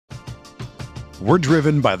We're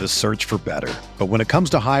driven by the search for better. But when it comes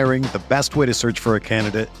to hiring, the best way to search for a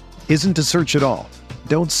candidate isn't to search at all.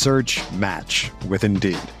 Don't search, match with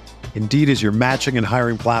Indeed. Indeed is your matching and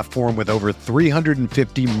hiring platform with over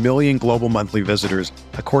 350 million global monthly visitors,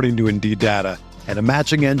 according to Indeed data, and a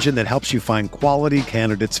matching engine that helps you find quality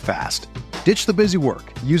candidates fast. Ditch the busy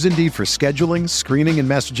work. Use Indeed for scheduling, screening, and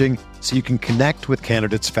messaging so you can connect with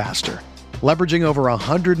candidates faster. Leveraging over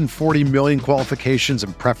 140 million qualifications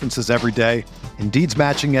and preferences every day, Indeed's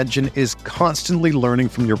matching engine is constantly learning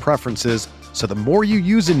from your preferences, so the more you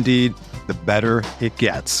use Indeed, the better it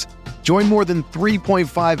gets. Join more than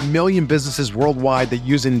 3.5 million businesses worldwide that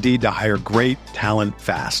use Indeed to hire great talent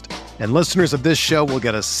fast. And listeners of this show will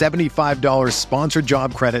get a $75 sponsored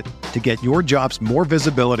job credit to get your jobs more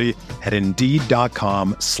visibility at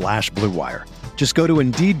Indeed.com/Blue Wire. Just go to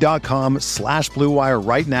Indeed.com/Blue Wire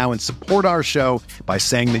right now and support our show by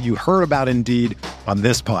saying that you heard about Indeed on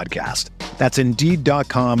this podcast. That's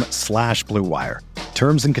Indeed.com/Blue Wire.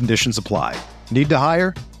 Terms and conditions apply. Need to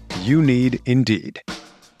hire? You need Indeed.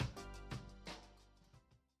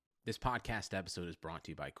 This podcast episode is brought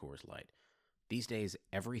to you by Coors Light. These days,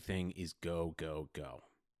 everything is go, go, go.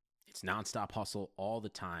 It's nonstop hustle all the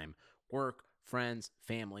time. Work, friends,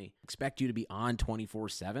 family, expect you to be on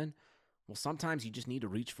 24/7. Well, sometimes you just need to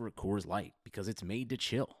reach for a Coors Light because it's made to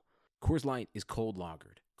chill. Coors Light is cold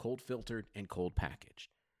lagered, cold filtered, and cold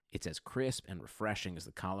packaged. It's as crisp and refreshing as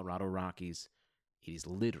the Colorado Rockies. It is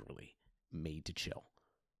literally made to chill.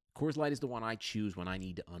 Coors Light is the one I choose when I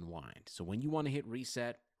need to unwind. So when you want to hit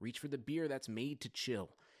reset, reach for the beer that's made to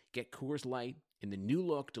chill. Get Coors Light in the new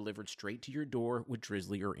look delivered straight to your door with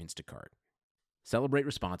Drizzly or Instacart. Celebrate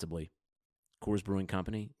responsibly. Coors Brewing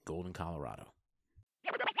Company, Golden, Colorado.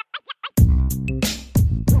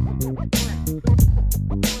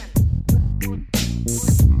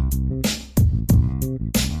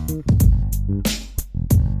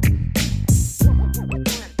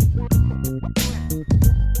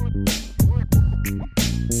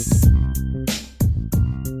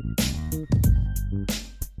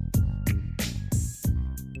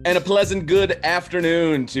 And a pleasant good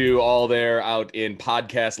afternoon to all there out in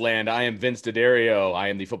podcast land. I am Vince D'Addario. I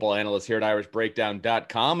am the football analyst here at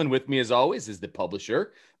IrishBreakdown.com. And with me, as always, is the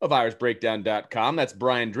publisher of IrishBreakdown.com. That's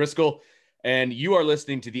Brian Driscoll. And you are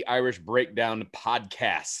listening to the Irish Breakdown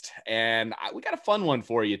podcast. And we got a fun one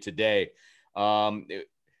for you today.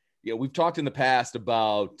 We've talked in the past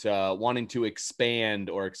about wanting to expand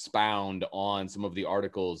or expound on some of the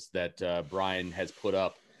articles that Brian has put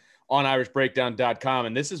up on IrishBreakdown.com.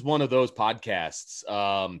 And this is one of those podcasts.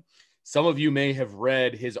 Some of you may have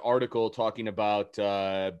read his article talking about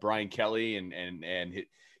Brian Kelly and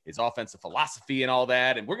his offensive philosophy and all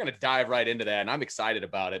that. And we're going to dive right into that. And I'm excited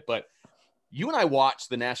about it. But you and I watched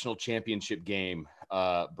the national championship game,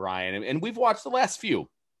 Brian, and we've watched the last few.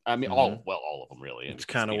 I mean, all of them, really. It's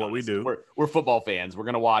kind of what we do. We're football fans. We're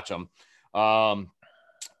going to watch them.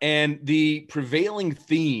 And the prevailing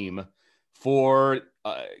theme for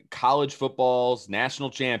college football's national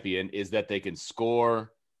champion is that they can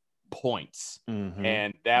score points.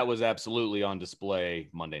 And that was absolutely on display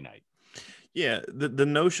Monday night. Yeah, the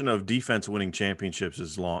notion of defense winning championships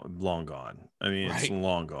is long gone. I mean, it's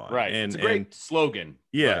long gone. Right. And it's a great slogan.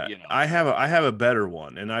 Yeah, but, I have a better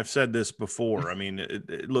one, and I've said this before. I mean,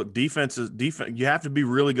 look, defense. You have to be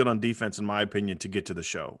really good on defense, in my opinion, to get to the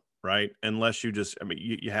show, right? Unless you just,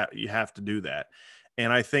 you have to do that.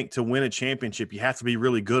 And I think to win a championship, you have to be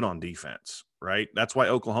really good on defense, right? That's why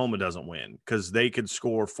Oklahoma doesn't win, because they could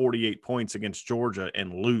score 48 points against Georgia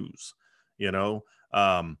and lose,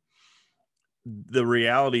 The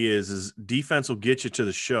reality is defense will get you to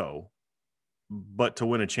the show, but to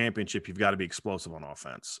win a championship, you've got to be explosive on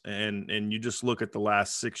offense. And you just look at the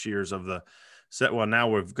last 6 years of the set. Well, now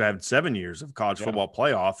we've had 7 years of college football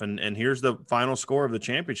playoff, and here's the final score of the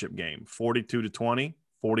championship game: 42-20,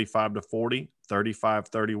 45-40,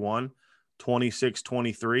 35-31,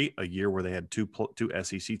 26-23. A year where they had two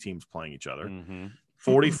SEC teams playing each other.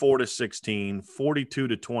 44-16,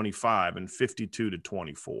 42-25, and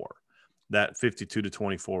 52-24. That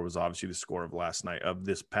 52-24 was obviously the score of last night, of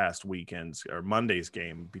this past weekend's or Monday's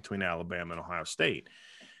game between Alabama and Ohio State.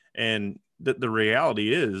 And the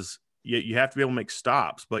reality is you have to be able to make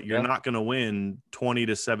stops, but you're not going to win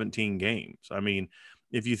 20-17 games. I mean,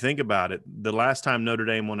 if you think about it, the last time Notre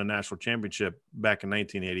Dame won a national championship back in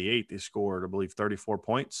 1988, they scored, I believe, 34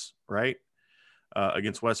 points, right?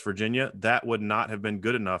 Against West Virginia. That would not have been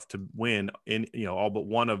good enough to win in, all but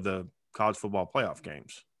one of the college football playoff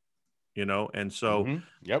games. And so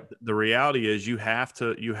the reality is you have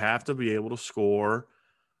to be able to score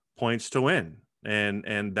points to win.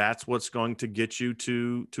 And that's what's going to get you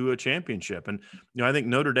to a championship. And I think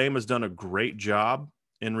Notre Dame has done a great job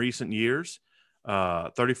in recent years.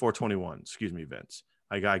 34-21, excuse me, Vince.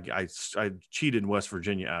 I cheated West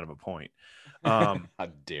Virginia out of a point. How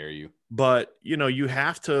dare you? But you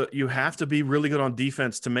have to be really good on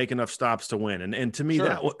defense to make enough stops to win. And to me,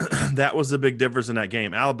 Sure. that was the big difference in that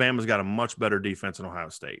game. Alabama's got a much better defense than Ohio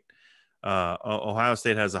State. Ohio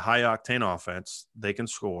State has a high octane offense; they can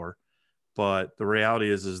score. But the reality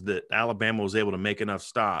is that Alabama was able to make enough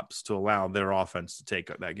stops to allow their offense to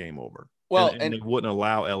take that game over. Well, and they wouldn't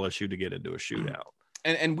allow LSU to get into a shootout.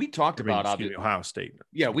 And we talked about Ohio State.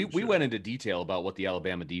 Yeah, we went into detail about what the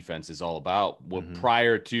Alabama defense is all about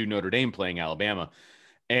prior to Notre Dame playing Alabama.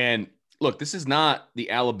 And look, this is not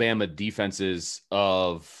the Alabama defenses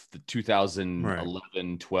of the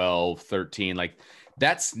 2011, 12, 13. Like,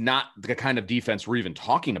 that's not the kind of defense we're even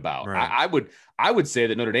talking about. Right. I would say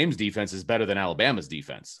that Notre Dame's defense is better than Alabama's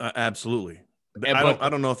defense. Absolutely. I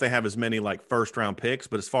don't know if they have as many like first round picks,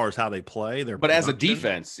 but as far as how they play, but as a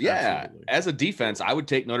defense, as a defense, I would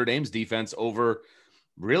take Notre Dame's defense over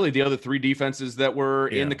really the other three defenses that were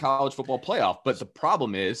in the college football playoff. But the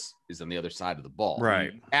problem is on the other side of the ball.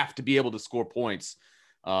 Right. You have to be able to score points.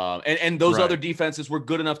 And those other defenses were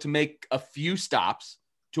good enough to make a few stops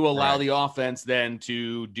to allow the offense then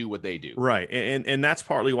to do what they do. Right. And that's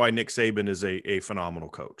partly why Nick Saban is a phenomenal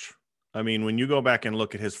coach. I mean, when you go back and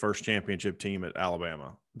look at his first championship team at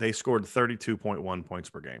Alabama, they scored 32.1 points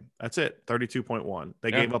per game. That's it, 32.1.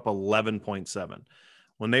 They gave up 11.7.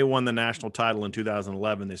 When they won the national title in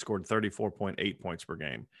 2011, they scored 34.8 points per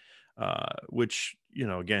game, which,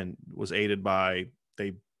 again, was aided by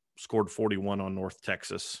they scored 41 on North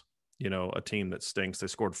Texas, a team that stinks. They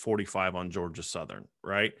scored 45 on Georgia Southern,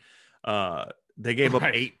 right? They gave up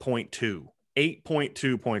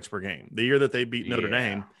 8.2 points per game. The year that they beat Notre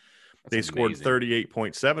Dame, they scored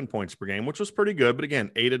 38.7 points per game, which was pretty good. But again,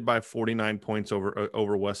 aided by 49 points over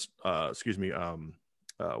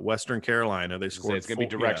Western Carolina. They scored. It's going to be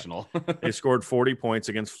directional. They scored 40 points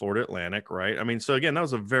against Florida Atlantic, right? I mean, so again, that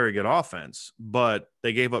was a very good offense, but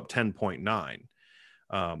they gave up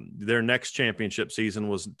 10.9. Their next championship season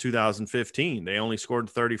was 2015. They only scored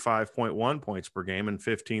 35.1 points per game, and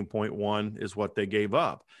 15.1 is what they gave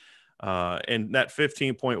up. And that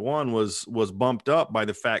 15.1 was bumped up by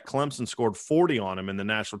the fact Clemson scored 40 on them in the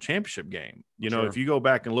national championship game. If you go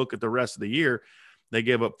back and look at the rest of the year, they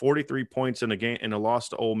gave up 43 points in a game in a loss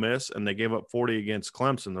to Ole Miss, and they gave up 40 against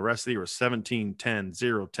Clemson. The rest of the year was 17, 10,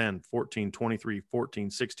 0, 10, 14, 23, 14,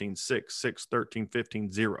 16, 6, 6, 13,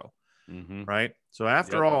 15, 0. Right? So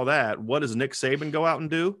after all that, what does Nick Saban go out and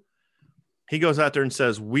do? He goes out there and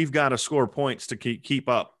says, we've got to score points to keep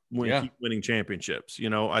up. Keep winning championships,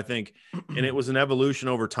 I think, and it was an evolution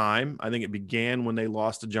over time. I think it began when they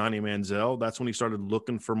lost to Johnny Manziel. That's when he started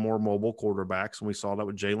looking for more mobile quarterbacks, and we saw that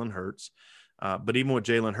with Jalen Hurts. But even with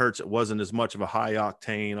Jalen Hurts, it wasn't as much of a high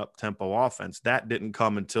octane, up tempo offense. That didn't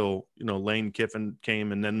come until Lane Kiffin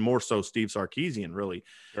came, and then more so Steve Sarkisian really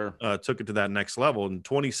took it to that next level. In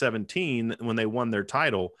 2017, when they won their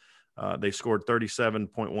title, they scored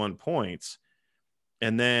 37.1 points.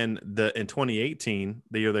 And then in 2018,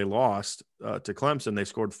 the year they lost to Clemson, they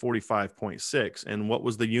scored 45.6. And what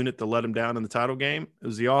was the unit that let them down in the title game? It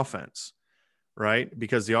was the offense, right?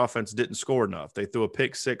 Because the offense didn't score enough. They threw a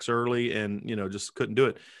pick six early and, just couldn't do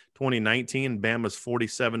it. 2019, Bama's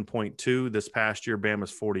 47.2. This past year,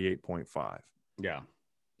 Bama's 48.5. Yeah.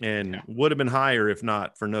 And would have been higher if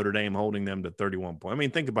not for Notre Dame holding them to 31 points. I mean,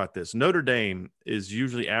 think about this. Notre Dame is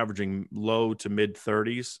usually averaging low to mid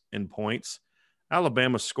 30s in points.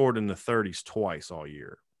 Alabama scored in the 30s twice all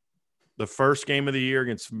year. The first game of the year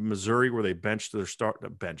against Missouri, where they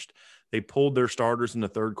they pulled their starters in the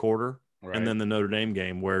third quarter, and then the Notre Dame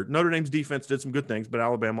game, where Notre Dame's defense did some good things, but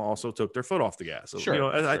Alabama also took their foot off the gas. So,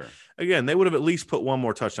 again, they would have at least put one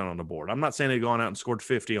more touchdown on the board. I'm not saying they'd gone out and scored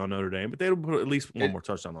 50 on Notre Dame, but they would put at least one more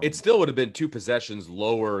touchdown on. It still would have been 2 possessions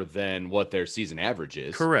lower than what their season average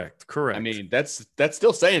is. Correct. I mean, that's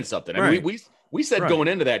still saying something. I mean, we said going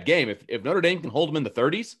into that game, if Notre Dame can hold them in the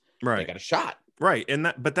 30s, they got a shot. Right.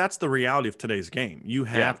 But that's the reality of today's game. You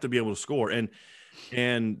have to be able to score.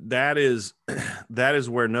 And that is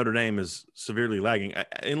where Notre Dame is severely lagging.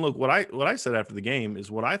 And look, what I said after the game is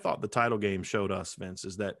what I thought the title game showed us, Vince,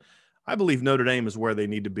 is that I believe Notre Dame is where they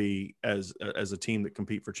need to be as a team that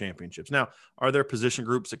compete for championships. Now, are there position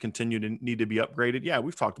groups that continue to need to be upgraded? Yeah,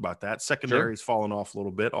 we've talked about that. Secondary's fallen off a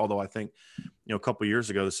little bit, although I think, a couple of years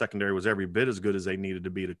ago, the secondary was every bit as good as they needed to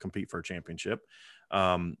be to compete for a championship.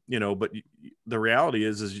 But the reality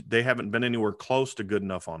is they haven't been anywhere close to good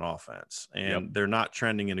enough on offense, and they're not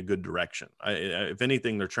trending in a good direction. If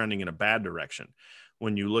anything, they're trending in a bad direction.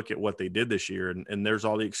 When you look at what they did this year, and there's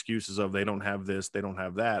all the excuses of they don't have this, they don't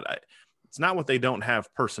have that. It's not what they don't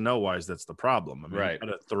have personnel wise that's the problem. I mean, right. You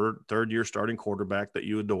got a third year starting quarterback that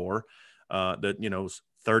you adore, that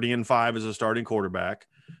 30-5 as a starting quarterback.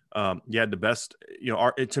 You had the best,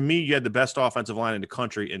 to me, you had the best offensive line in the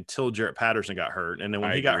country until Jarrett Patterson got hurt, and then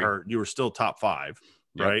when he got hurt, you were still top 5,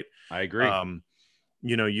 right? I agree.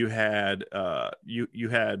 You had I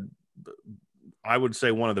would say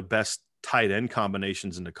one of the best tight end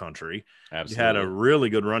combinations in the country. Absolutely. You had a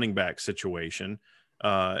really good running back situation.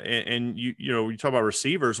 And you talk about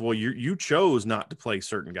receivers. Well, you chose not to play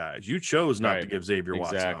certain guys. You chose not to give Xavier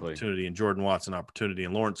Watson an opportunity and Jordan Watson an opportunity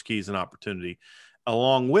and Lawrence Keys an opportunity,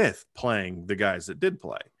 along with playing the guys that did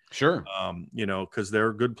play. Sure. Because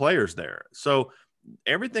they're good players there. So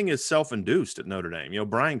everything is self-induced at Notre Dame.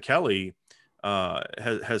 Brian Kelly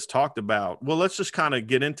has talked about, well, let's just kind of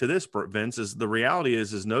get into this, Vince, is the reality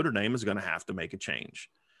is Notre Dame is going to have to make a change.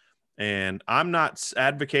 And I'm not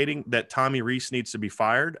advocating that Tommy Rees needs to be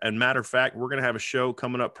fired. And matter of fact, we're going to have a show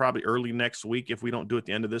coming up probably early next week, if we don't do it at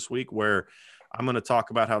the end of this week, where I'm going to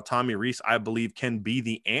talk about how Tommy Rees, I believe, can be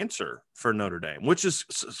the answer for Notre Dame, which is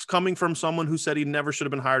coming from someone who said he never should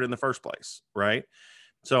have been hired in the first place, right?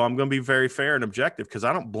 So I'm going to be very fair and objective, because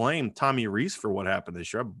I don't blame Tommy Rees for what happened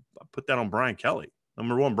this year. I put that on Brian Kelly.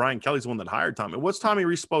 Number one, Brian Kelly's the one that hired Tommy. What's Tommy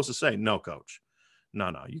Rees supposed to say? No, coach.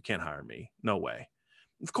 No, you can't hire me. No way.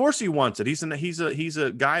 Of course he wants it. He's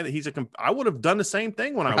a guy that I would have done the same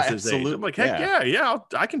thing when I was his age. I'm like, heck yeah,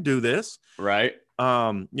 I can do this. Right.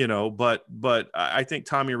 But I think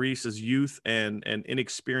Tommy Rees's youth and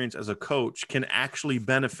inexperience as a coach can actually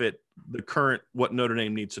benefit the current, what Notre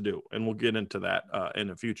Dame needs to do. And we'll get into that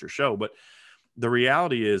in a future show. But the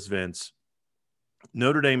reality is, Vince,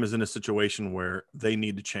 Notre Dame is in a situation where they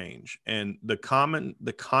need to change. And the constant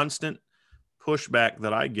pushback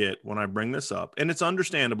that I get when I bring this up, and it's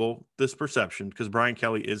understandable, this perception, because Brian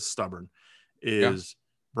Kelly is stubborn,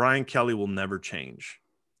 Brian Kelly will never change.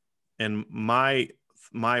 And my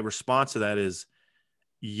response to that is,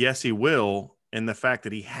 yes, he will. And the fact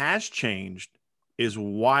that he has changed is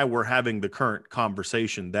why we're having the current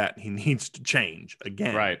conversation that he needs to change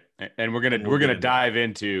again. Right. And we're going to dive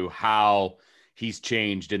into how he's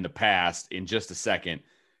changed in the past in just a second.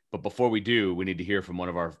 But before we do, we need to hear from one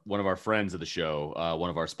of our friends of the show, one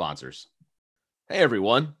of our sponsors. Hey,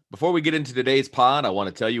 everyone. Before we get into today's pod, I want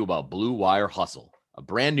to tell you about Blue Wire Hustle, a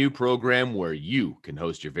brand new program where you can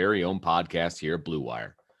host your very own podcast here at Blue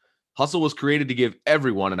Wire. Hustle was created to give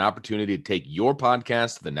everyone an opportunity to take your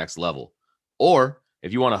podcast to the next level. Or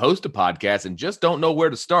if you want to host a podcast and just don't know where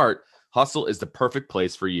to start, Hustle is the perfect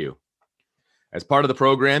place for you. As part of the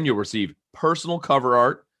program, you'll receive personal cover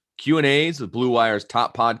art, Q&As with Blue Wire's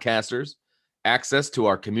top podcasters, access to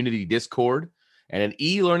our community Discord, and an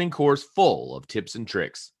e-learning course full of tips and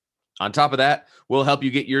tricks. On top of that, we'll help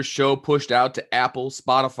you get your show pushed out to Apple,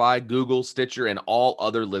 Spotify, Google, Stitcher, and all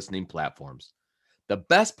other listening platforms. The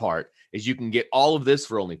best part is you can get all of this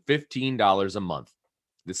for only $15 a month,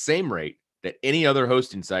 the same rate that any other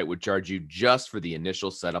hosting site would charge you just for the initial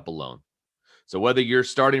setup alone. So whether you're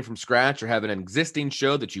starting from scratch or have an existing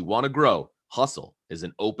show that you want to grow, Hustle is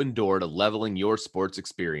an open door to leveling your sports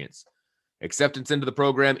experience. Acceptance into the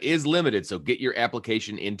program is limited, so get your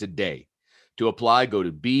application in today. To apply, go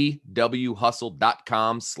to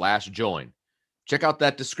bwhustle.com/join. Check out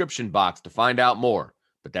that description box to find out more,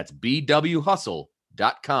 but that's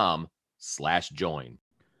bwhustle.com/join.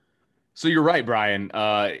 So you're right, Brian.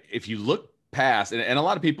 If you look past, and a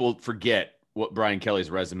lot of people forget what Brian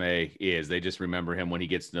Kelly's resume is. They just remember him when he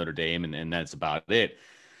gets to Notre Dame, and that's about it.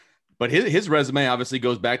 But his resume obviously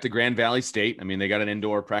goes back to Grand Valley State. I mean, they got an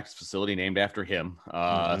indoor practice facility named after him.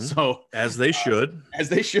 So as they should,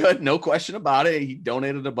 no question about it. He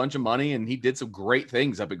donated a bunch of money and he did some great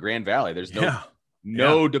things up at Grand Valley. There's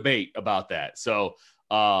no debate about that. So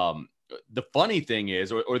the funny thing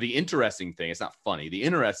is, or the interesting thing, it's not funny. The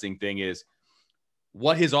interesting thing is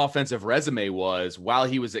what his offensive resume was while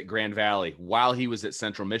he was at Grand Valley, while he was at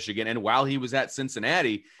Central Michigan, and while he was at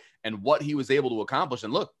Cincinnati, and what he was able to accomplish.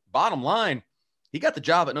 And look, bottom line, he got the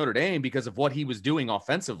job at Notre Dame because of what he was doing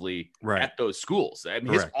offensively at those schools. I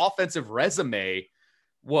mean, his offensive resume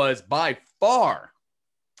was by far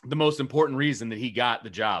the most important reason that he got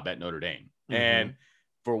the job at Notre Dame. Mm-hmm. And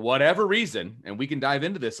for whatever reason, and we can dive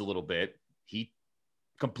into this a little bit, he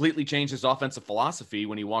completely changed his offensive philosophy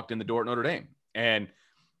when he walked in the door at Notre Dame and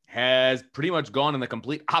has pretty much gone in the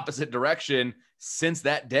complete opposite direction since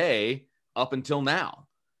that day up until now.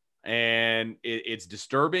 And it's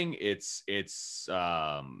disturbing. It's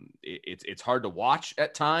hard to watch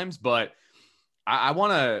at times, but I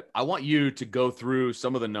want you to go through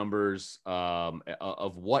some of the numbers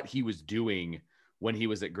of what he was doing when he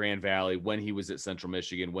was at Grand Valley, when he was at Central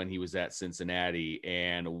Michigan, when he was at Cincinnati,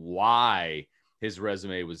 and why his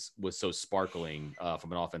resume was so sparkling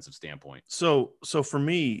from an offensive standpoint. So for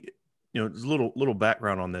me, a little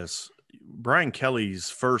background on this. Brian Kelly's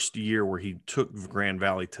first year where he took Grand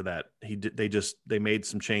Valley to that, they made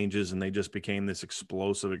some changes and they just became this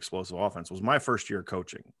explosive offense. It was my first year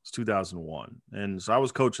coaching. It's 2001. And so I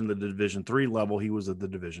was coaching the Division III level. He was at the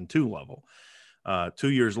Division II level. 2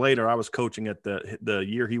 years later, I was coaching at the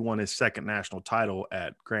year he won his second national title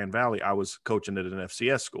at Grand Valley. I was coaching at an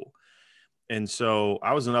FCS school. And so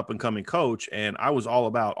I was an up-and-coming coach, and I was all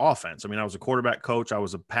about offense. I mean, I was a quarterback coach. I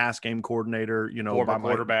was a pass game coordinator, Former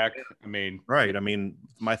quarterback. Right. I mean,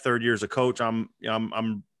 my third year as a coach, I'm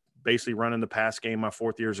basically running the pass game. My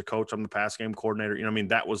fourth year as a coach, I'm the pass game coordinator.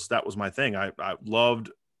 That was my thing. I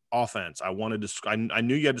loved offense. I wanted to. I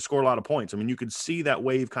knew you had to score a lot of points. I mean, you could see that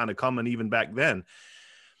wave kind of coming even back then.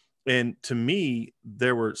 And to me,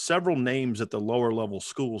 there were several names at the lower level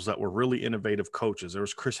schools that were really innovative coaches. There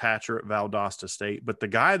was Chris Hatcher at Valdosta State, but the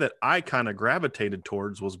guy that I kind of gravitated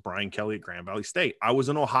towards was Brian Kelly at Grand Valley State. I was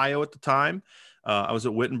in Ohio at the time. I was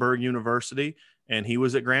at Wittenberg University, and he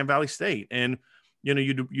was at Grand Valley State. And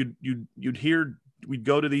you'd hear, we'd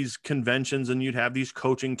go to these conventions and you'd have these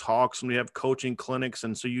coaching talks and we have coaching clinics,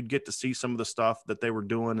 and so you'd get to see some of the stuff that they were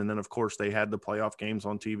doing. And then of course they had the playoff games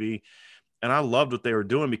on TV. And I loved what they were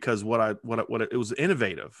doing because it was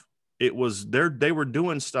innovative. It was they were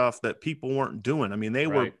doing stuff that people weren't doing. I mean, they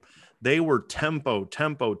were tempo.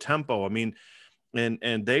 I mean,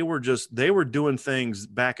 and they were doing things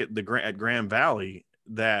back at Grand Valley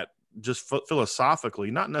that just philosophically,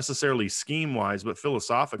 not necessarily scheme wise, but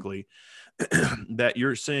philosophically that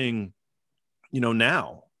you're seeing,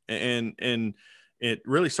 now. And it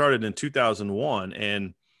really started in 2001.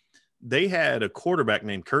 And they had a quarterback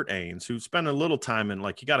named Kurt Ains who spent a little time in,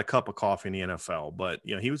 he got a cup of coffee in the NFL, but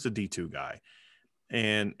he was a D2 guy.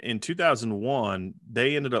 And in 2001,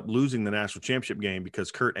 they ended up losing the national championship game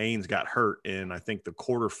because Kurt Ains got hurt in, I think, the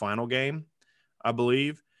quarterfinal game, I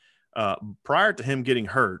believe. Prior to him getting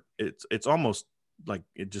hurt, it's almost like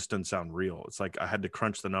it just doesn't sound real. It's like I had to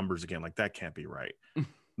crunch the numbers again. Like, that can't be right.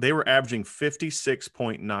 They were averaging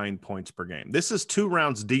 56.9 points per game. This is 2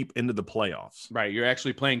 rounds deep into the playoffs. Right. You're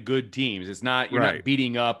actually playing good teams. It's not, you're not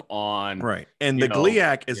beating up on. Right. And the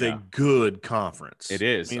GLIAC is a good conference. It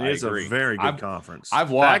is. I mean, it is a very good conference. I've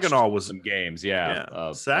watched Saginaw some games.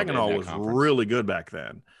 Yeah. Saginaw was really good back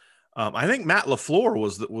then. I think Matt LaFleur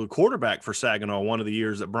was the quarterback for Saginaw one of the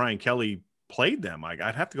years that Brian Kelly played them.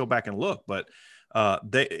 I'd have to go back and look, but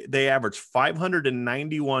they averaged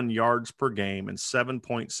 591 yards per game and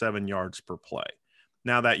 7.7 yards per play.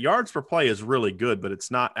 Now, that yards per play is really good, but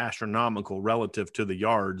it's not astronomical relative to the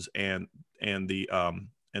yards and the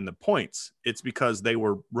points. It's because they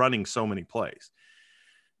were running so many plays.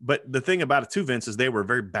 But the thing about it too, Vince, is they were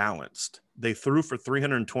very balanced. They threw for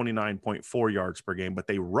 329.4 yards per game, but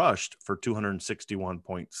they rushed for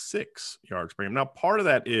 261.6 yards per game. Now, part of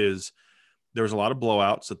that is there was a lot of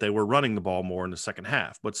blowouts that they were running the ball more in the second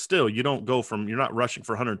half, but still you're not rushing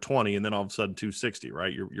for 120 and then all of a sudden 260,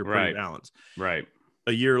 right? You're pretty balanced. Right.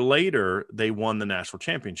 A year later, they won the national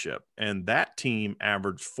championship, and that team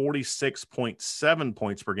averaged 46.7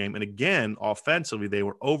 points per game. And again, offensively, they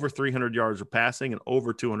were over 300 yards of passing and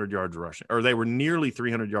over 200 yards rushing, or they were nearly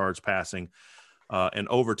 300 yards passing and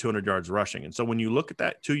over 200 yards rushing. And so when you look at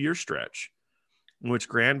that 2-year stretch in which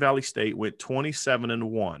Grand Valley State went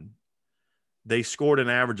 27-1, they scored an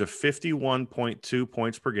average of 51.2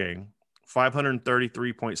 points per game,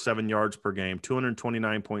 533.7 yards per game,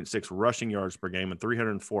 229.6 rushing yards per game, and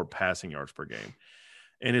 304 passing yards per game.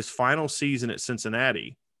 In his final season at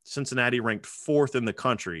Cincinnati ranked 4th in the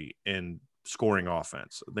country in scoring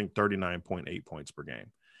offense, I think 39.8 points per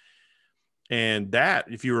game. And that,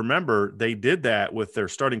 if you remember, they did that with their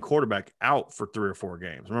starting quarterback out for 3 or 4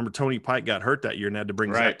 games. Remember, Tony Pike got hurt that year and had to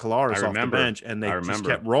bring Zach Collaros off the bench, and they just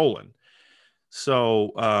kept rolling.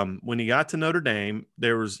 So when he got to Notre Dame,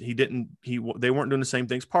 they weren't doing the same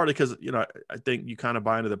things, partly because, I think you kind of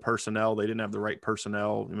buy into the personnel. They didn't have the right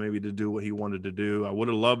personnel maybe to do what he wanted to do. I would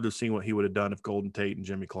have loved to have seen what he would have done if Golden Tate and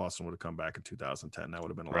Jimmy Clausen would have come back in 2010. That would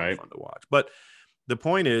have been a lot of fun to watch. But the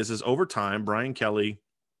point is over time, Brian Kelly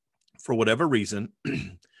for whatever reason,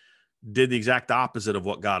 did the exact opposite of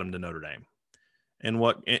what got him to Notre Dame.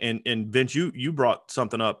 And Vince, you brought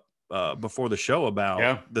something up before the show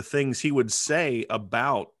about the things he would say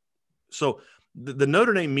about. So the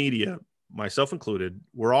Notre Dame media, myself included,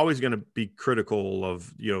 we're always going to be critical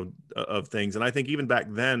of, of things. And I think even back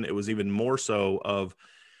then it was even more so of,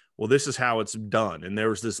 well, this is how it's done. And there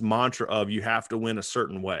was this mantra of you have to win a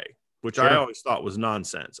certain way, which I always thought was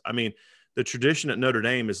nonsense. I mean, the tradition at Notre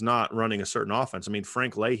Dame is not running a certain offense. I mean,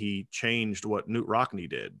 Frank Leahy changed what Knute Rockne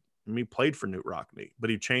did. I mean, he played for Knute Rockne, but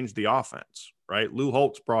he changed the offense, right? Lou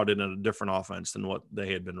Holtz brought in a different offense than what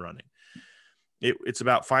they had been running. It's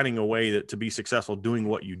about finding a way to be successful doing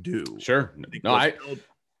what you do. Sure.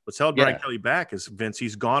 What's held Brian Kelly back is, Vince,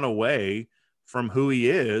 he's gone away from who he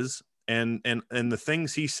is. And the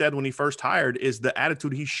things he said when he first hired is the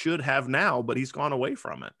attitude he should have now, but he's gone away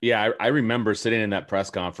from it. Yeah, I remember sitting in that press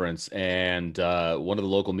conference, and one of the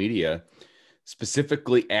local media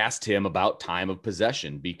specifically asked him about time of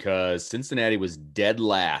possession, because Cincinnati was dead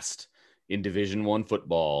last in Division I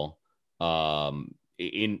football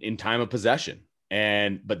in time of possession.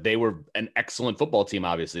 But they were an excellent football team.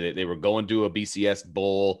 Obviously, they were going to a BCS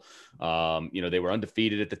bowl. They were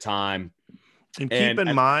undefeated at the time. And keep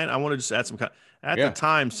in mind, I want to just add some. At the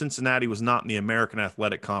time, Cincinnati was not in the American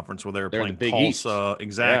Athletic Conference where they were playing Tulsa. East.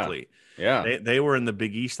 Exactly. Yeah. They were in the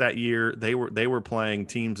Big East that year. They were playing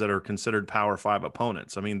teams that are considered Power 5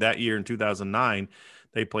 opponents. I mean, that year in 2009,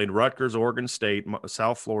 they played Rutgers, Oregon State,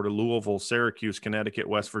 South Florida, Louisville, Syracuse, Connecticut,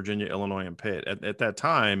 West Virginia, Illinois, and Pitt. At that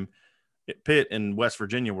time, Pitt and West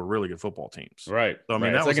Virginia were really good football teams. Right. So, I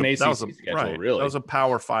mean, that was an ACC schedule, really. That was a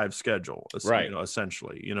Power 5 schedule, right.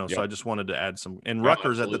 Essentially. So I just wanted to add some. And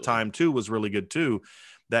Rutgers at the time, too, was really good, too.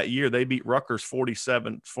 That year, they beat Rutgers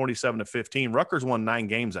 47-15. Rutgers won 9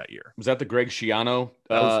 games that year. Was that the Greg Schiano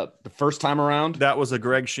the first time around? That was a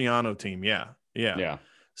Greg Schiano team, yeah.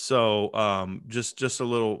 So just a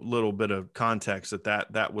little bit of context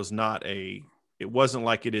that was not it wasn't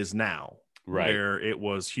like it is now. Right. Where it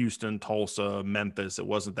was Houston, Tulsa, Memphis. It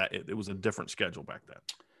wasn't that. It was a different schedule back then.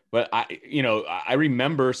 But I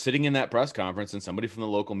remember sitting in that press conference and somebody from the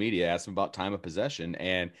local media asked him about time of possession,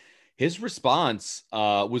 and his response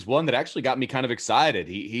was one that actually got me kind of excited.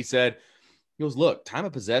 He goes, look, time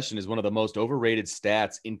of possession is one of the most overrated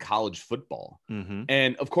stats in college football. Mm-hmm.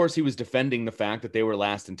 And of course he was defending the fact that they were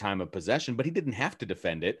last in time of possession, but he didn't have to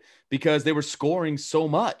defend it because they were scoring so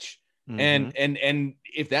much. Mm-hmm. And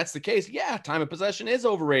if that's the case, time of possession is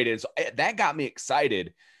overrated. So that got me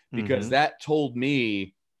excited because that told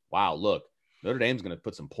me, wow, look, Notre Dame's going to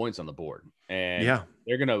put some points on the board, and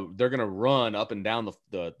they're going to run up and down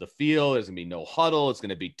the field. There's going to be no huddle. It's going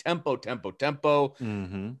to be tempo.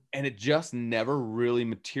 Mm-hmm. And it just never really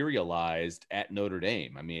materialized at Notre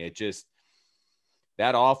Dame. I mean,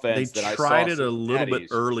 that offense they that tried I it a little bit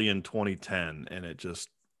early in 2010, and it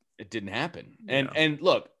didn't happen. And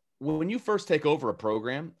look, when you first take over a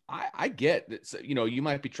program, I get that, you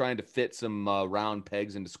might be trying to fit some round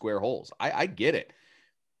pegs into square holes. I get it.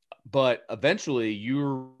 But eventually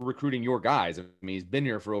you're recruiting your guys. I mean, he's been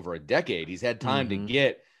here for over a decade. He's had time to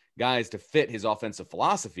get guys to fit his offensive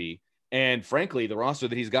philosophy. And frankly, the roster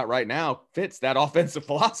that he's got right now fits that offensive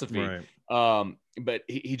philosophy. Right. But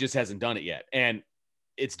he just hasn't done it yet. And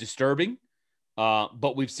it's disturbing.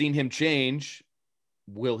 But we've seen him change.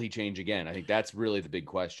 Will he change again? I think that's really the big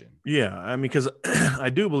question. Yeah, I mean, because I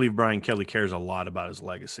do believe Brian Kelly cares a lot about his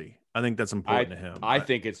legacy. I think that's important to him. I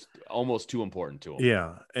think it's almost too important to him.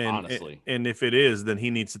 Yeah, honestly. And if it is, then he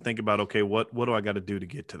needs to think about, okay, what do I got to do to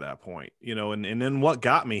get to that point? And then what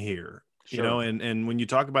got me here? Sure. And when you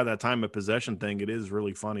talk about that time of possession thing, it is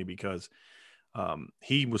really funny because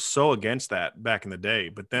he was so against that back in the day.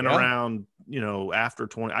 But then around, after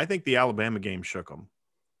 20, I think the Alabama game shook him.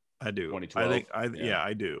 I do. 2012.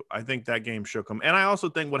 I do. I think that game shook him. And I also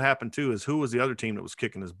think what happened too is who was the other team that was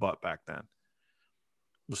kicking his butt back then?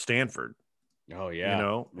 It was Stanford. Oh yeah.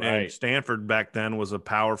 Right. And Stanford back then was a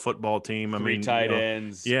power football team. Three tight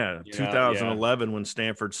ends. Yeah. 2011 when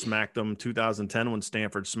Stanford smacked them. 2010 when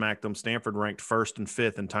Stanford smacked them. Stanford ranked 1st and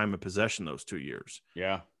 5th in time of possession those 2 years.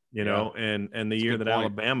 Yeah. And the year that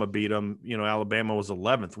Alabama beat them, Alabama was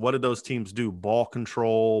 11th. What did those teams do? Ball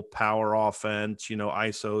control, power offense,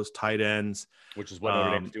 ISOs, tight ends. Which is what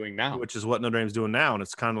Notre Dame's doing now. And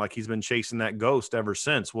it's kind of like he's been chasing that ghost ever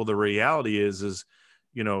since. Well, the reality is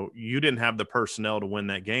you didn't have the personnel to win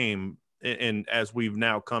that game. And as we've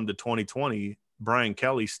now come to 2020, Brian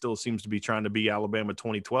Kelly still seems to be trying to be Alabama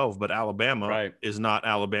 2012, but Alabama is not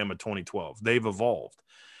Alabama 2012. They've evolved.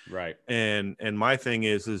 Right. And my thing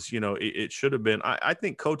is, it should have been, I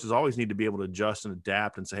think coaches always need to be able to adjust and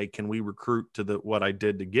adapt and say, hey, can we recruit to what I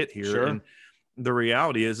did to get here? Sure. And the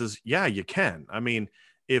reality is yeah, you can. I mean,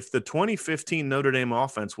 if the 2015 Notre Dame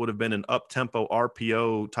offense would have been an up-tempo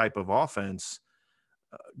RPO type of offense,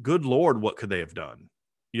 good Lord, what could they have done?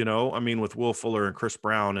 I mean, with Will Fuller and Chris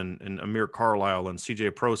Brown and Amir Carlisle and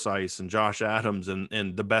CJ Prosise and Josh Adams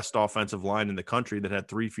and the best offensive line in the country that had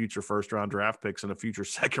 3 future first-round draft picks and a future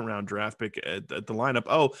second-round draft pick at the lineup.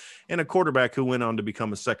 Oh, and a quarterback who went on to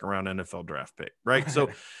become a second-round NFL draft pick, right? So,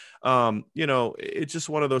 it's just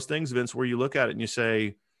one of those things, Vince, where you look at it and you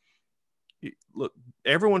say, look,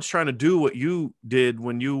 everyone's trying to do what you did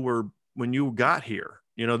when you got here.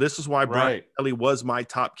 This is why Brian Kelly was my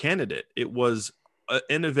top candidate. It was an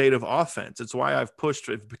innovative offense. It's why I've pushed,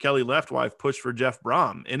 if Kelly left, why I've pushed for Jeff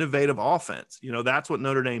Brom. Innovative offense. That's what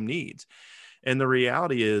Notre Dame needs. And the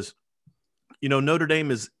reality is, Notre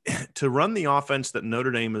Dame is to run the offense that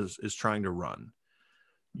Notre Dame is trying to run.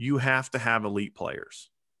 You have to have elite players.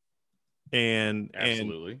 And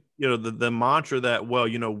absolutely, the mantra that, well,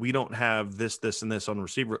 we don't have this, and this on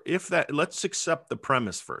receiver. Let's accept the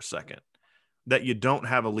premise for a second that you don't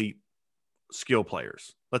have elite skill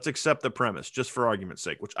players. Let's accept the premise just for argument's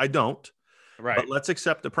sake, which I don't. Right. But let's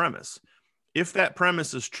accept the premise. If that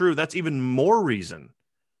premise is true, that's even more reason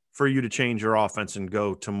for you to change your offense and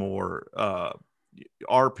go to more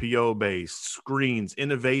RPO based screens,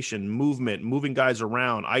 innovation, movement, moving guys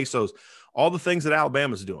around, ISOs, all the things that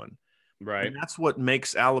Alabama's doing. Right. And that's what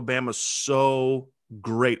makes Alabama so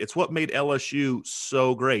great. It's what made LSU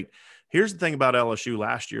so great. Here's the thing about LSU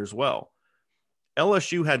last year as well.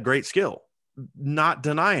 LSU had great skill, not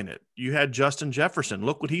denying it. You had Justin Jefferson.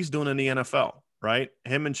 Look what he's doing in the NFL, right?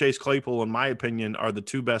 Him and Chase Claypool, in my opinion, are the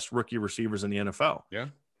 2 best rookie receivers in the NFL. Yeah.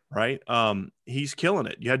 Right. He's killing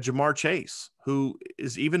it. You had Jamar Chase, who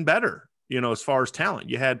is even better, as far as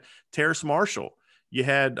talent. You had Terrace Marshall. You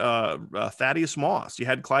had Thaddeus Moss. You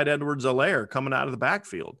had Clyde Edwards-Helaire coming out of the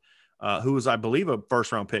backfield, who was, I believe, a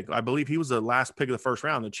first-round pick. I believe he was the last pick of the first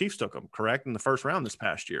round. The Chiefs took him, correct, in the first round this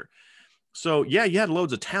past year. So, yeah, you had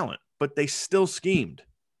loads of talent, but they still schemed.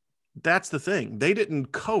 That's the thing. They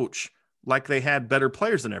didn't coach like they had better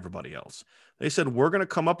players than everybody else. They said, we're going to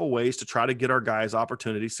come up with ways to try to get our guys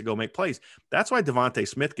opportunities to go make plays. That's why Devontae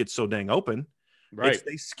Smith gets so dang open. Right.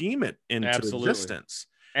 They scheme it into existence.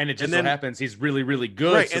 And it just so happens he's really, really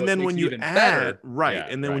good. Right. So and then when you add,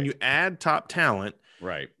 when you add top talent,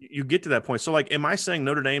 right, you get to that point. So, like, am I saying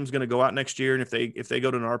Notre Dame's going to go out next year and if they go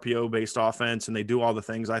to an RPO based offense and they do all the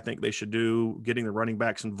things I think they should do, getting the running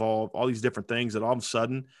backs involved, all these different things, that all of a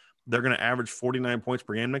sudden they're going to average 49 points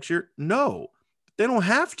per game next year? No, they don't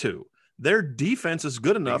have to. Their defense is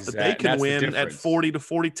good enough that they can win at 40 to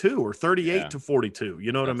 42 or 38 to 42.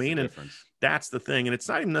 You know what I mean? And that's the thing. And it's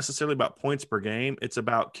not even necessarily about points per game. It's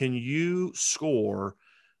about, can you score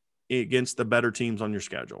against the better teams on your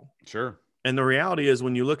schedule? Sure. And the reality is,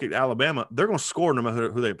 when you look at Alabama, they're going to score no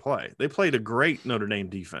matter who they play. They played a great Notre Dame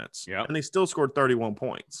defense, and they still scored 31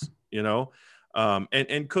 points,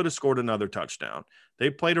 and could have scored another touchdown. They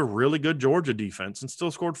played a really good Georgia defense and still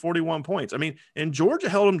scored 41 points. I mean, and Georgia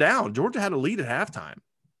held them down. Georgia had a lead at halftime,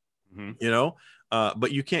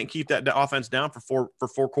 but you can't keep that offense down for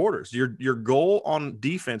four quarters. Your goal on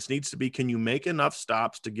defense needs to be, can you make enough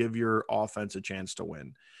stops to give your offense a chance to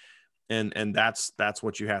win? And that's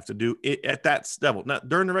what you have to do at that level. Now,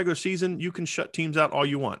 during the regular season, you can shut teams out all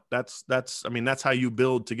you want. That's how you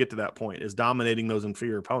build to get to that point, is dominating those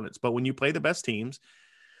inferior opponents. But when you play the best teams,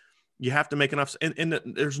 you have to make enough. And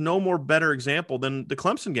there's no more better example than the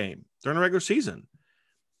Clemson game during the regular season.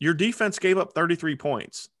 Your defense gave up 33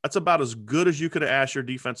 points. That's about as good as you could have asked your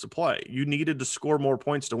defense to play. You needed to score more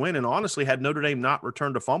points to win. And honestly, had Notre Dame not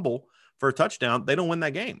returned a fumble for a touchdown, they don't win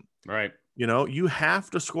that game. Right. You have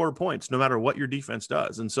to score points no matter what your defense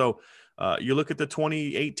does. And so you look at the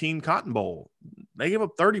 2018 Cotton Bowl, they gave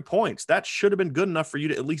up 30 points. That should have been good enough for you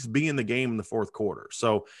to at least be in the game in the fourth quarter.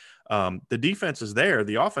 So the defense is there.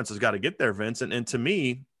 The offense has got to get there, Vince. And to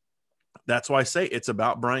me, that's why I say it's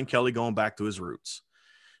about Brian Kelly going back to his roots.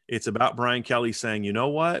 It's about Brian Kelly saying, you know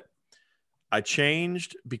what? I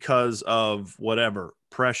changed because of whatever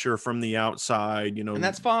pressure from the outside, and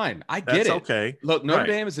that's fine. I get it. Okay. Look, Notre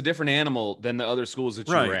Dame is a different animal than the other schools that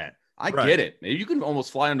you were at. I get it. You can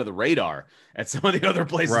almost fly under the radar at some of the other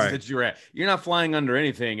places that you're at. You're not flying under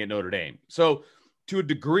anything at Notre Dame. So to a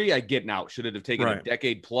degree, I get now. Should it have taken a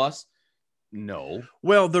decade plus? No.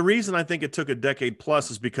 Well, the reason I think it took a decade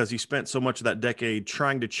plus is because he spent so much of that decade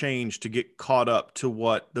trying to change to get caught up to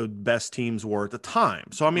what the best teams were at the time.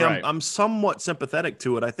 So, I mean, I'm somewhat sympathetic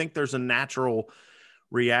to it. I think there's a natural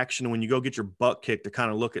reaction when you go get your butt kicked to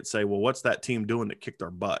kind of look at, say, well, what's that team doing that kicked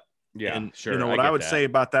our butt? Yeah, and, sure. You know, what I would say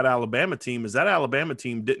about that Alabama team is that Alabama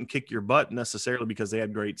team didn't kick your butt necessarily because they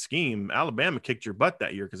had great scheme. Alabama kicked your butt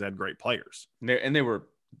that year because they had great players. They were,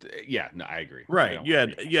 yeah, no, I agree. Right. You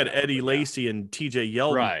had Eddie Lacy and TJ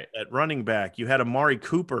Yeldon at running back. You had Amari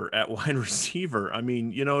Cooper at wide receiver. I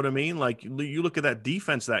mean, you know what I mean? Like, you look at that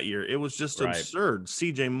defense that year, it was just absurd.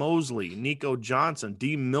 CJ Mosley, Nico Johnson,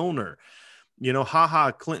 D. Milner, you know,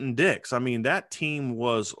 Clinton Dix. I mean, that team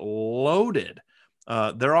was loaded.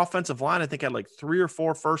 Their offensive line, I think, had like 3 or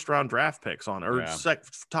 4 first-round draft picks on it, or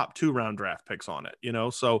top 2-round draft picks on it, you know?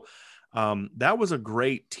 So that was a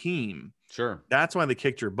great team. Sure. That's why they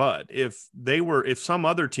kicked your butt. If some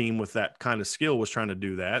other team with that kind of skill was trying to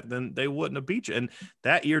do that, then they wouldn't have beat you. And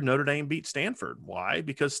that year, Notre Dame beat Stanford. Why?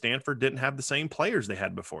 Because Stanford didn't have the same players they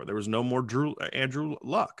had before. There was no more Andrew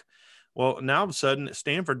Luck. Well, now all of a sudden,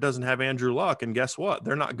 Stanford doesn't have Andrew Luck, and guess what?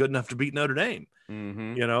 They're not good enough to beat Notre Dame.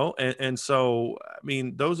 Mm-hmm. You know, and so, I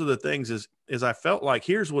mean, those are the things is I felt like,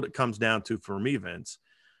 here's what it comes down to for me, Vince.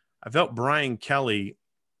 I felt Brian Kelly,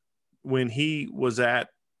 when he was at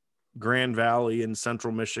Grand Valley in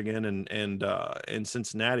Central Michigan and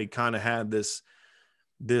Cincinnati, kind of had this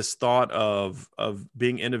thought of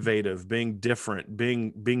being innovative, being different,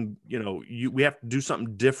 being, you know, we have to do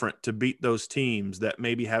something different to beat those teams that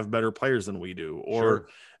maybe have better players than we do.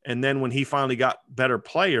 And then when he finally got better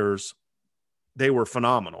players, they were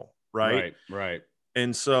phenomenal. Right.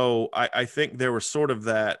 And so I think there was sort of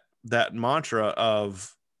that mantra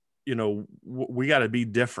of, you know, we got to be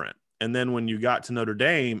different. And then when you got to Notre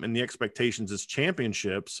Dame and the expectations is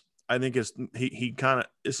championships, I think he kind of,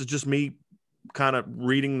 this is just me kind of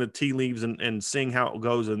reading the tea leaves and seeing how it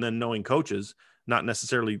goes, and then knowing coaches, not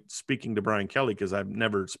necessarily speaking to Brian Kelly, because I've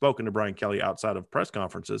never spoken to Brian Kelly outside of press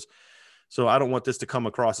conferences. So I don't want this to come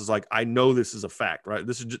across as like, I know this is a fact, right?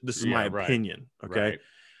 This is my opinion. Okay. Right.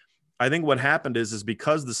 I think what happened is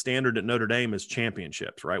because the standard at Notre Dame is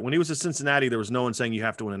championships, right? When he was at Cincinnati, there was no one saying you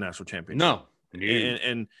have to win a national championship. No.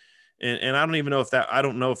 And I don't even know if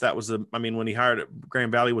that was when he hired at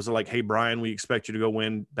Grand Valley, was it like, hey, Brian, we expect you to go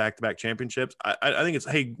win back-to-back championships. I think it's,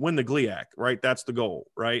 hey, win the GLIAC, right? That's the goal,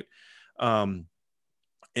 right?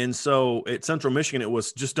 And so at Central Michigan, it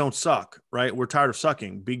was just don't suck, right? We're tired of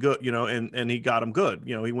sucking. Be good, you know, and he got them good.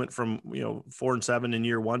 You know, he went from, 4-7 in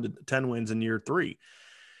year 1 to 10 wins in year 3.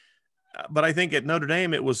 But I think at Notre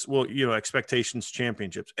Dame, it was, expectations,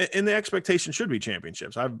 championships. And the expectation should be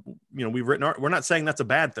championships. We've written, we're not saying that's a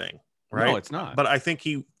bad thing, right? No, it's not. But I think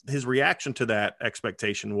his reaction to that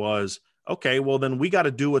expectation was, okay, well, then we got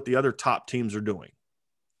to do what the other top teams are doing.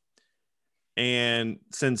 And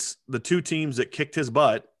since the 2 teams that kicked his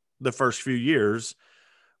butt the first few years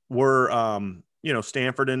were,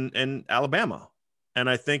 Stanford and Alabama. And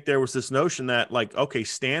I think there was this notion that, like, okay,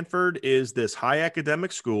 Stanford is this high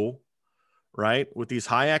academic school, right, with these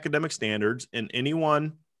high academic standards, and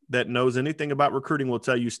anyone that knows anything about recruiting will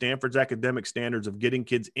tell you Stanford's academic standards of getting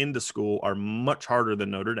kids into school are much harder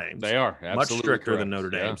than Notre Dame's. They are much stricter than Notre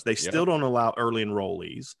Dame's. They still don't allow early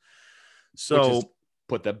enrollees. So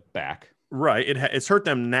put them back. Right. It's hurt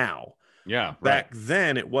them now. Yeah. Back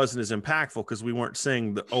then, it wasn't as impactful because we weren't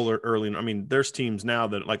seeing the early. I mean, there's teams now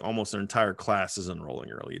that like almost their entire class is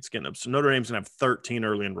enrolling early. It's getting up. So Notre Dame's going to have 13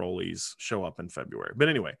 early enrollees show up in February. But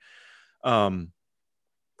anyway, and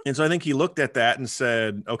so I think he looked at that and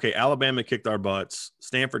said, okay, Alabama kicked our butts.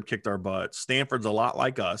 Stanford kicked our butts. Stanford's a lot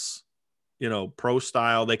like us, pro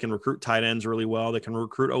style. They can recruit tight ends really well. They can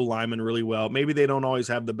recruit O-linemen really well. Maybe they don't always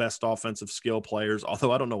have the best offensive skill players,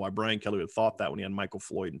 although I don't know why Brian Kelly would have thought that when he had Michael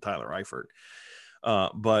Floyd and Tyler Eifert.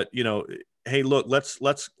 But, hey, look,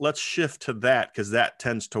 let's shift to that because that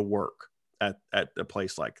tends to work at a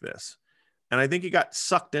place like this. And I think he got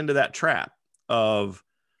sucked into that trap of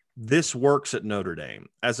this works at Notre Dame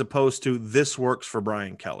as opposed to this works for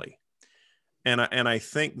Brian Kelly. And I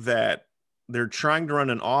think that they're trying to run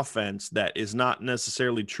an offense that is not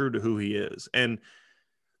necessarily true to who he is. And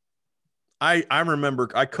I remember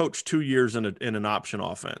I coached 2 years in an option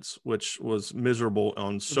offense, which was miserable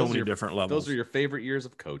on so many different levels. Those are your favorite years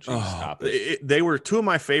of coaching. Stop it. They were 2 of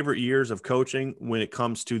my favorite years of coaching when it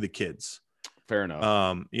comes to the kids. Fair enough.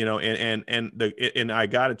 And I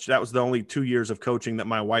got it. That was the only 2 years of coaching that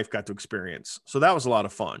my wife got to experience. So that was a lot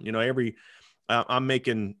of fun. I'm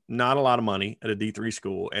making not a lot of money at a D3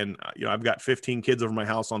 school. And, I've got 15 kids over my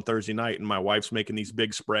house on Thursday night and my wife's making these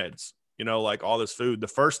big spreads, like all this food. The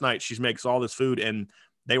first night she makes all this food and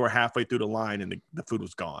they were halfway through the line and the food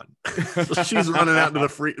was gone. So she's running out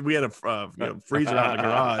to we had a freezer out in the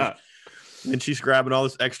garage. And she's grabbing all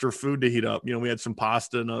this extra food to heat up. We had some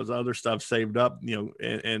pasta and those other stuff saved up,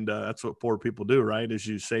 and that's what poor people do, right? Is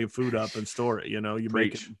you save food up and store it. You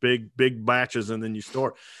make big batches and then you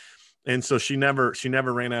store. And so she never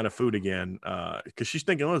ran out of food again, because she's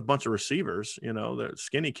thinking, oh, there's a bunch of receivers, they're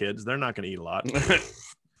skinny kids. They're not going to eat a lot.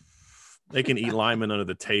 They can eat linemen under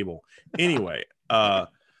the table. Anyway,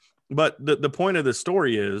 but the point of the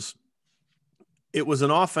story is it was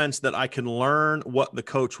an offense that I can learn what the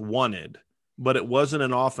coach wanted, but it wasn't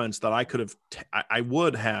an offense that I could have, I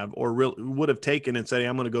would have, or would have taken and said, hey,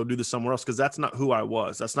 I'm going to go do this somewhere else. Cause that's not who I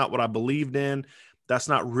was. That's not what I believed in. That's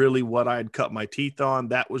not really what I had cut my teeth on.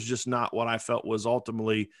 That was just not what I felt was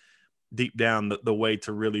ultimately deep down the way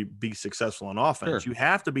to really be successful on offense. Sure. You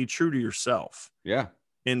have to be true to yourself. Yeah.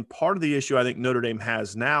 And part of the issue I think Notre Dame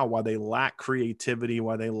has now, why they lack creativity,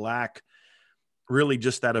 why they lack really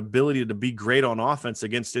just that ability to be great on offense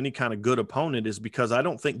against any kind of good opponent, is because I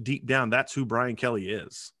don't think deep down that's who Brian Kelly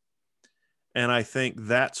is. And I think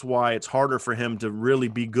that's why it's harder for him to really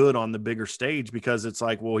be good on the bigger stage, because it's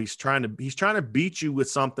like, well, he's trying to beat you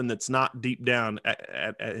with something that's not deep down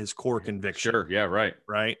at his core conviction. Sure. Yeah. Right.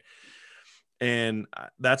 Right. And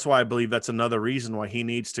that's why I believe that's another reason why he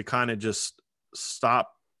needs to kind of just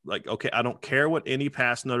stop. Like, okay, I don't care what any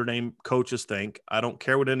past Notre Dame coaches think. I don't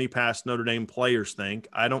care what any past Notre Dame players think.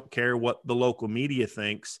 I don't care what the local media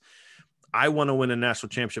thinks. I want to win a national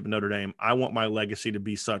championship in Notre Dame. I want my legacy to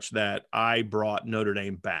be such that I brought Notre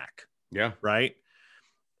Dame back. Yeah. Right.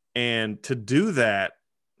 And to do that,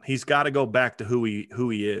 he's got to go back to who he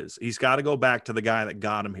is. He's got to go back to the guy that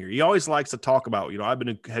got him here. He always likes to talk about, I've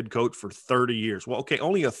been a head coach for 30 years. Well, okay,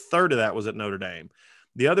 only a third of that was at Notre Dame.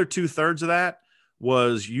 The other 2/3 of that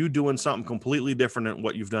was you doing something completely different than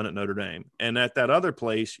what you've done at Notre Dame. And at that other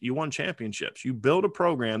place, you won championships. You built a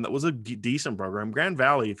program that was a decent program. Grand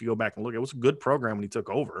Valley, if you go back and look, it was a good program when he took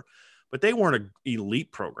over, but they weren't an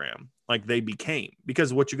elite program like they became.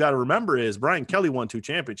 Because what you got to remember is Brian Kelly won 2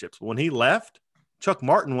 championships. When he left, Chuck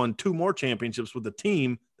Martin won 2 more championships with the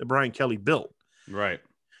team that Brian Kelly built. Right.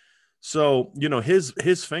 So,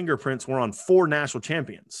 his fingerprints were on 4 national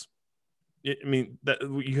champions. I mean, that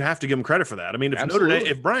you have to give him credit for that. I mean,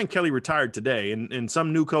 if Brian Kelly retired today and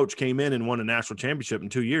some new coach came in and won a national championship in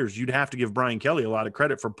 2 years, you'd have to give Brian Kelly a lot of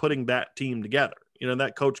credit for putting that team together.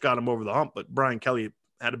 That coach got him over the hump, but Brian Kelly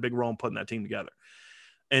had a big role in putting that team together.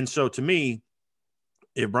 And so to me,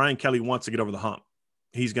 if Brian Kelly wants to get over the hump,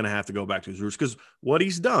 he's going to have to go back to his roots, because what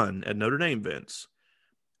he's done at Notre Dame, Vince,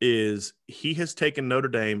 is he has taken Notre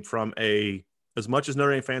Dame from as much as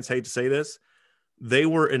Notre Dame fans hate to say this, they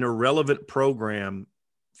were an irrelevant program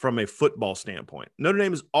from a football standpoint. Notre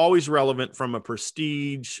Dame is always relevant from a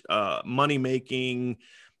prestige, money-making,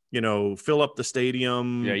 fill up the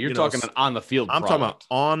stadium. Yeah, you're talking on the field. I'm talking about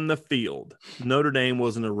on the field. Notre Dame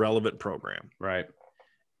was an irrelevant program. Right.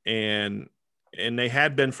 And they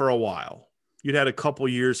had been for a while. You'd had a couple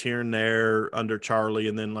years here and there under Charlie,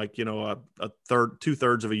 and then a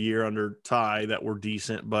 2/3 of a year under Ty that were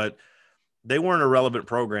decent, but they weren't a relevant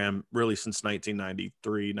program really since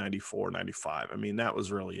 1993, 94, 95. I mean, that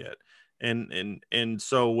was really it. And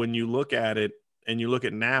so when you look at it and you look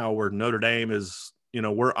at now where Notre Dame is,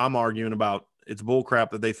 I'm arguing about it's bullcrap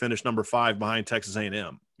that they finished number 5 behind Texas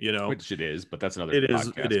A&M, Which it is, but that's another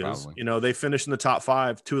podcast. It is. Probably. They finished in the top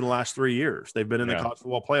 5 2 of the last 3 years. They've been in the college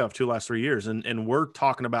football playoff 2 of the last 3 years. And we're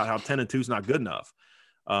talking about how 10-2 is not good enough.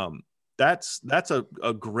 That's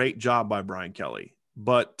a great job by Brian Kelly.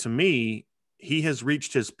 But to me, he has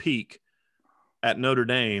reached his peak at Notre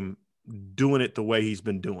Dame doing it the way he's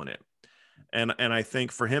been doing it. And I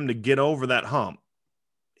think for him to get over that hump,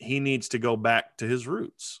 he needs to go back to his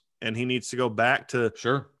roots, and he needs to go back to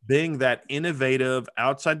being that innovative,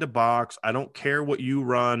 outside the box. I don't care what you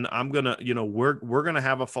run. I'm going to, we're going to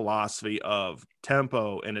have a philosophy of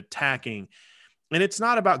tempo and attacking. And it's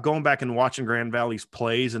not about going back and watching Grand Valley's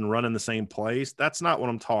plays and running the same plays. That's not what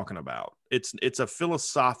I'm talking about. It's a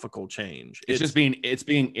philosophical change. It's just being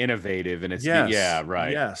innovative, and it's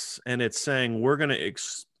right. Yes, and it's saying we're gonna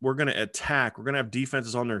attack. We're gonna have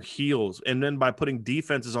defenses on their heels, and then by putting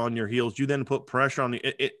defenses on your heels, you then put pressure on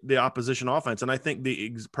the opposition offense. And I think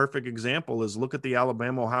the perfect example is look at the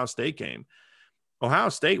Alabama-Ohio State game. Ohio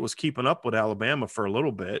State was keeping up with Alabama for a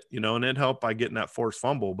little bit, and it helped by getting that forced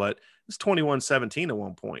fumble, but it's 21-17 at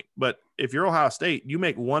one point. But if you're Ohio State, you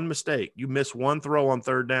make one mistake, you miss one throw on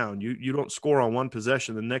 3rd down, you don't score on one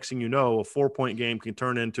possession. The next thing you know, a 4-point game can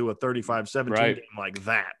turn into a 35-17 game like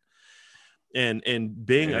that. And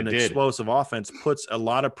being an explosive offense puts a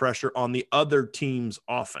lot of pressure on the other team's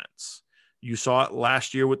offense. You saw it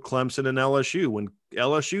last year with Clemson and LSU. When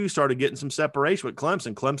LSU started getting some separation with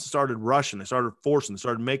Clemson, Clemson started rushing. They started forcing. They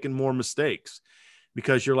started making more mistakes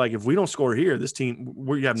because you're like, if we don't score here, this team,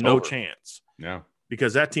 we have no chance. Yeah.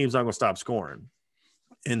 Because that team's not going to stop scoring.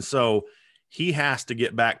 And so he has to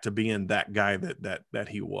get back to being that guy that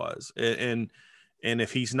he was. And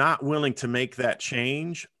if he's not willing to make that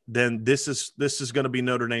change, then this is going to be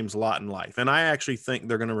Notre Dame's lot in life. And I actually think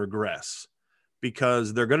they're going to regress.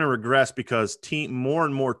 Because more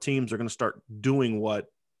and more teams are going to start doing what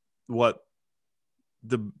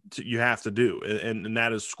you have to do, and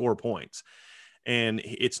that is score points. And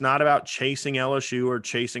it's not about chasing LSU or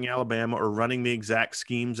chasing Alabama or running the exact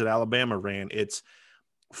schemes that Alabama ran. It's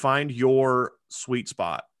find your sweet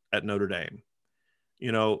spot at Notre Dame.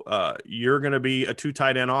 You're going to be a 2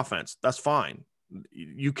 tight end offense. That's fine.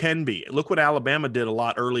 You can be. Look what Alabama did a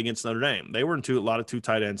lot early against Notre Dame. They were in a lot of 2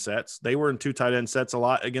 tight end sets. They were in 2 tight end sets a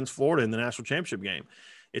lot against Florida in the national championship game.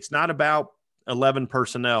 It's not about 11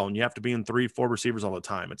 personnel and you have to be in 3-4 receivers all the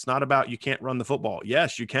time. It's not about you can't run the football.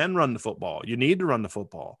 Yes, you can run the football. You need to run the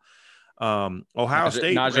football. Ohio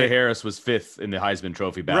State. Najee Harris was 5th in the Heisman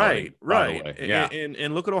Trophy ballot. Right. Yeah.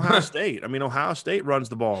 And look at Ohio State. I mean, Ohio State runs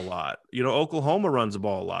the ball a lot. Oklahoma runs the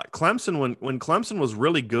ball a lot. Clemson, when Clemson was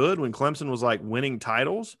really good, when Clemson was like winning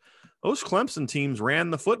titles, those Clemson teams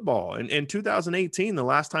ran the football. And in 2018, the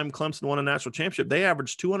last time Clemson won a national championship, they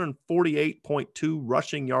averaged 248.2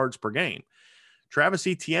 rushing yards per game. Travis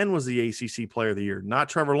Etienne was the ACC Player of the Year, not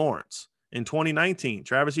Trevor Lawrence. In 2019,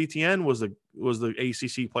 Travis Etienne was the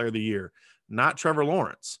ACC Player of the Year, not Trevor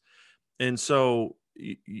Lawrence. And so,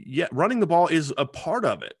 yeah, running the ball is a part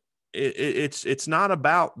of it. It's not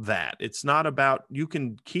about that. It's not about you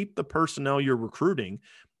can keep the personnel you're recruiting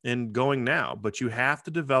and going now, but you have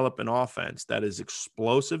to develop an offense that is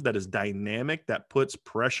explosive, that is dynamic, that puts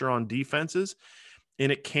pressure on defenses.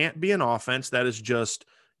 And it can't be an offense that is just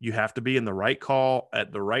you have to be in the right call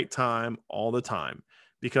at the right time all the time.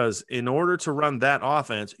 Because in order to run that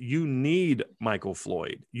offense, you need Michael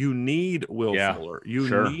Floyd. You need Will Fuller.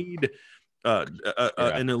 You need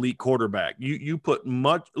an elite quarterback. You put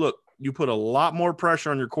a lot more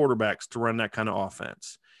pressure on your quarterbacks to run that kind of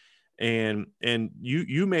offense. And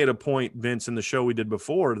you made a point, Vince, in the show we did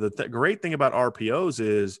before, that the great thing about RPOs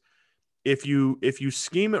is if you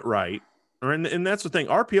scheme it right, and that's the thing.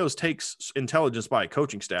 RPOs takes intelligence by a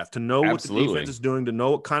coaching staff to know what the defense is doing, to know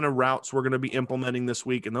what kind of routes we're going to be implementing this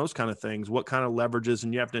week and those kind of things, what kind of leverages,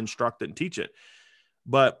 and you have to instruct it and teach it.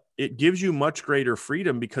 But it gives you much greater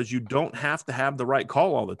freedom because you don't have to have the right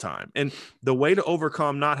call all the time. And the way to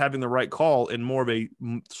overcome not having the right call in more of a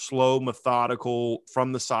slow, methodical,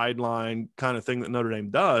 from the sideline kind of thing that Notre Dame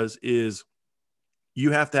does is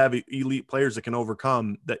you have to have elite players that can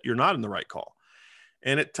overcome that you're not in the right call.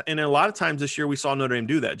 And a lot of times this year we saw Notre Dame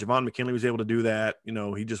do that. Javon McKinley was able to do that.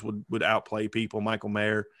 He just would outplay people, Michael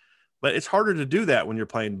Mayer. But it's harder to do that when you're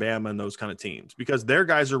playing Bama and those kind of teams because their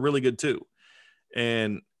guys are really good too.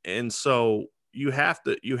 And so you have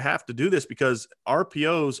to do this because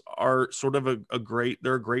RPOs are sort of a great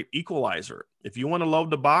equalizer. If you want to load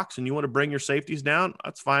the box and you want to bring your safeties down,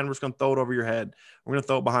 that's fine. We're just going to throw it over your head. We're going to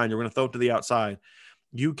throw it behind you. We're going to throw it to the outside.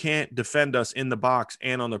 You can't defend us in the box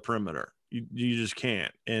and on the perimeter. You just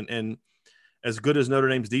can't. And as good as Notre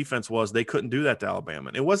Dame's defense was, they couldn't do that to Alabama.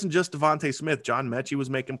 And it wasn't just Devontae Smith. John Mechie was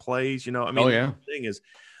making plays. The thing is,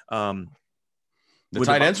 the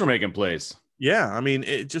tight ends were making plays. Yeah, I mean,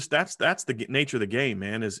 it just that's the nature of the game,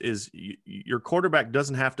 man. Your quarterback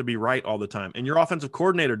doesn't have to be right all the time, and your offensive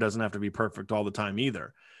coordinator doesn't have to be perfect all the time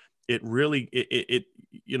either. It really,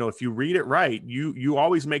 if you read it right, you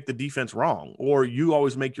always make the defense wrong, or you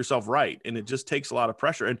always make yourself right, and it just takes a lot of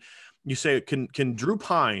pressure. And you say, can Drew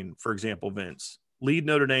Pine, for example, Vince, lead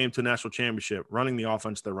Notre Dame to a national championship running the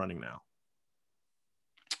offense they're running now?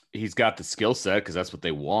 He's got the skill set because that's what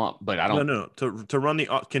they want, but I don't. No. To run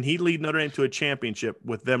can he lead Notre Dame to a championship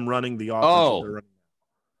with them running the offense? Oh, they're running?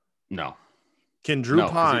 No. Can Drew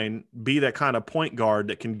Pine be that kind of point guard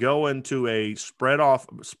that can go into a not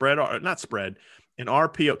spread, an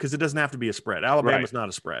RPO, because it doesn't have to be a spread. Alabama's not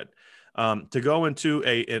a spread. To go into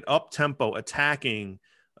an up-tempo attacking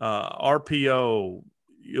RPO,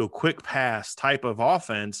 quick pass type of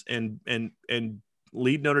offense and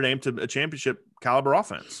lead Notre Dame to a championship caliber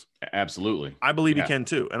offense. Absolutely. I believe he can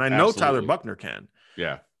too. And I know Tyler Buckner can.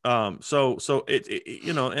 Yeah. So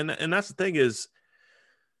and that's the thing is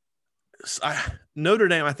Notre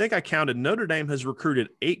Dame, I think I counted, Notre Dame has recruited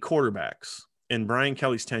 8 quarterbacks in Brian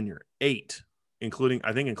Kelly's tenure, 8, including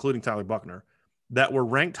Tyler Buckner, that were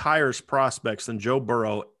ranked higher as prospects than Joe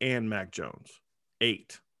Burrow and Mac Jones.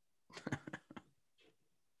 8.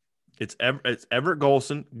 It's Everett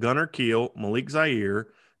Golson, Gunnar Kiel, Malik Zaire,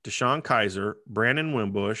 Deshaun Kaiser, Brandon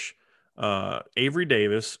Wimbush, Avery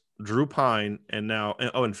Davis, Drew Pine, and now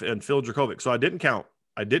and Phil Dracovic. So I didn't count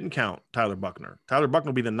Tyler Buckner. Tyler Buckner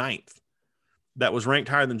will be the 9th. That was ranked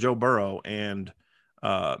higher than Joe Burrow and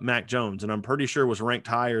Mac Jones, and I'm pretty sure was ranked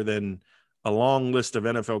higher than a long list of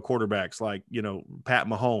NFL quarterbacks like, Pat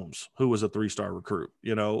Mahomes, who was a 3-star recruit,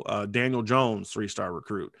 Daniel Jones, 3-star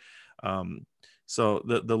recruit. So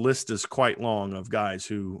the list is quite long of guys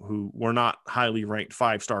who were not highly ranked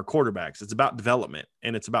 5-star quarterbacks. It's about development,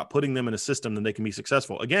 and it's about putting them in a system that they can be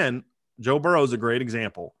successful. Again, Joe Burrow is a great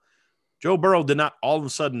example. Joe Burrow did not all of a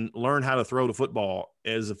sudden learn how to throw the football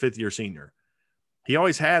as a 5th-year senior. He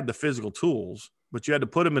always had the physical tools, but you had to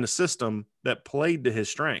put him in a system that played to his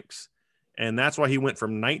strengths. And that's why he went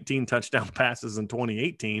from 19 touchdown passes in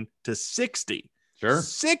 2018 to 60. Sure.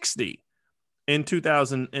 60 in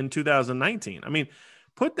 2019. I mean,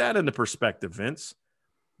 put that into perspective, Vince.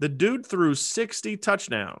 The dude threw 60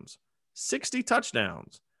 touchdowns. 60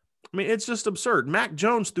 touchdowns. I mean, it's just absurd. Mac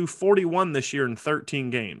Jones threw 41 this year in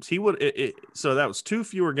 13 games. So that was 2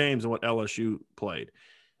 fewer games than what LSU played.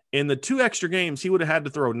 In the 2 extra games, he would have had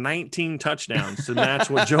to throw 19 touchdowns to match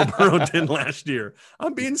what Joe Burrow did last year.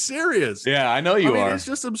 I'm being serious. Yeah, I know you are. It's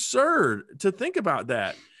just absurd to think about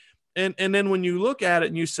that. And then when you look at it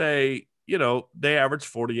and you say, they averaged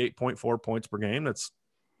 48.4 points per game. That's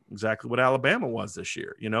exactly what Alabama was this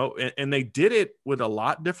year, and they did it with a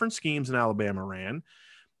lot different schemes than Alabama ran.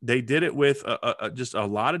 They did it with just a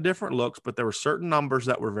lot of different looks, but there were certain numbers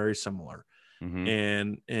that were very similar. Mm-hmm.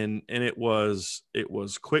 And it was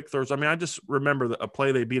quick throws. I mean, I just remember a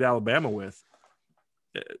play they beat Alabama with.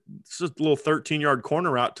 It's just a little 13-yard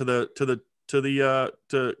corner route to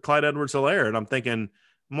Clyde Edwards-Helaire, and I'm thinking,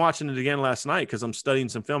 I'm watching it again last night because I'm studying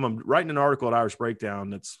some film. I'm writing an article at Irish Breakdown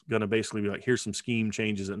that's going to basically be like, here's some scheme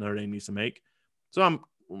changes that Notre Dame needs to make. So I'm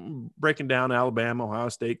breaking down Alabama, Ohio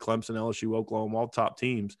State, Clemson, LSU, Oklahoma, all top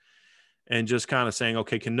teams, and just kind of saying,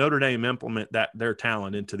 okay, can Notre Dame implement their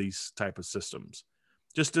talent into these type of systems?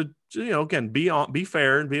 Just to, again, be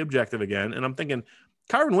fair and be objective again. And I'm thinking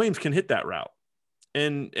Kyron Williams can hit that route,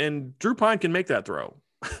 and Drew Pine can make that throw.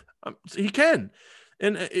 He can.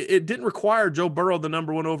 And it didn't require Joe Burrow, the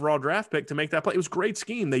number 1 overall draft pick, to make that play. It was a great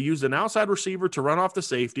scheme. They used an outside receiver to run off the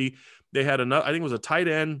safety. They had I think it was a tight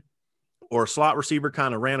end or a slot receiver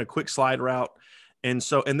kind of ran a quick slide route. And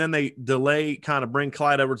then they bring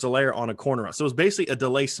Clyde Edwards-Helaire on a corner route. So it was basically a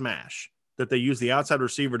delay smash that they used the outside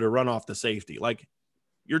receiver to run off the safety. Like,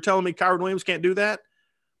 you're telling me Kyron Williams can't do that?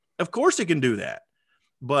 Of course he can do that.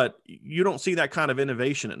 But you don't see that kind of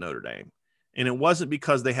innovation at Notre Dame. And it wasn't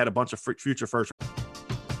because they had a bunch of future first.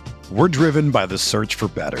 We're driven by the search for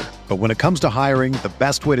better. But when it comes to hiring, the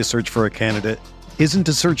best way to search for a candidate isn't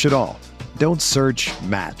to search at all. Don't search,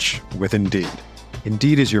 match with Indeed.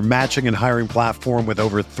 Indeed is your matching and hiring platform with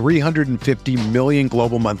over 350 million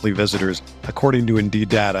global monthly visitors, according to Indeed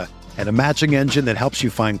data, and a matching engine that helps you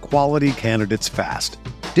find quality candidates fast.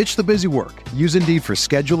 Ditch the busy work. Use Indeed for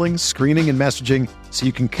scheduling, screening, and messaging so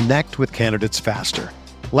you can connect with candidates faster.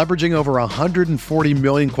 Leveraging over 140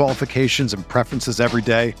 million qualifications and preferences every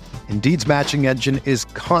day, Indeed's matching engine is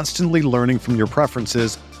constantly learning from your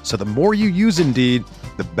preferences, so the more you use Indeed,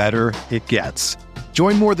 the better it gets.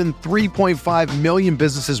 Join more than 3.5 million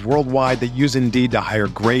businesses worldwide that use Indeed to hire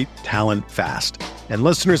great talent fast. And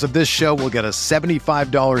listeners of this show will get a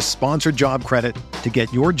 $75 sponsored job credit to get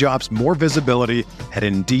your jobs more visibility at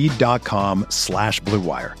Indeed.com/Blue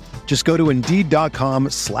Wire. Just go to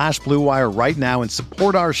Indeed.com/Blue Wire right now and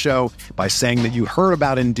support our show by saying that you heard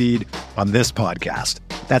about Indeed on this podcast.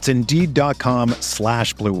 That's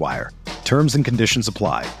Indeed.com/Blue Wire. Terms and conditions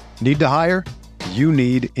apply. Need to hire? You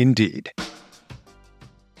need Indeed.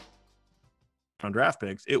 On draft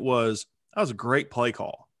picks, that was a great play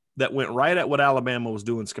call that went right at what Alabama was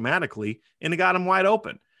doing schematically, and it got them wide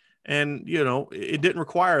open. And, it didn't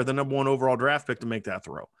require the number 1 overall draft pick to make that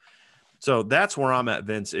throw. So that's where I'm at,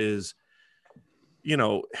 Vince, is,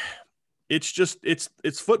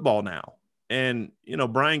 it's football now. And,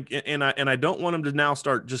 Brian, and I don't want him to now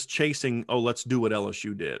start just chasing, let's do what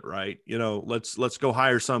LSU did, right? Let's go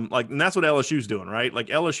hire some, and that's what LSU's doing, right? Like,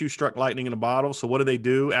 LSU struck lightning in a bottle. So what do they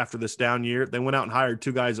do after this down year? They went out and hired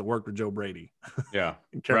 2 guys that worked with Joe Brady. Yeah.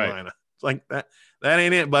 In Carolina. Right. It's like, that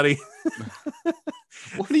ain't it, buddy.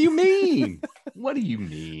 What do you mean? What do you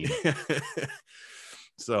mean?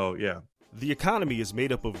 So, yeah. The economy is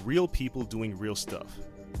made up of real people doing real stuff,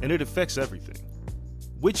 and it affects everything.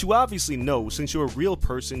 Which you obviously know since you're a real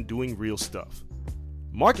person doing real stuff.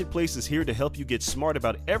 Marketplace is here to help you get smart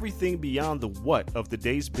about everything beyond the what of the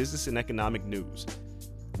day's business and economic news.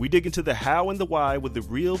 We dig into the how and the why with the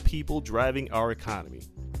real people driving our economy.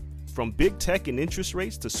 From big tech and interest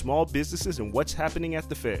rates to small businesses and what's happening at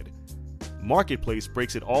the Fed, Marketplace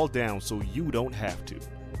breaks it all down so you don't have to.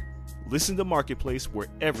 Listen to Marketplace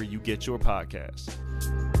wherever you get your podcasts.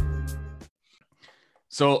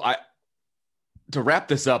 So to wrap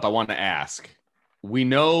this up, I want to ask, we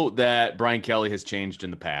know that Brian Kelly has changed in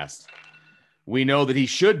the past. We know that he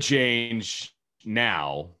should change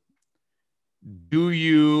now. Do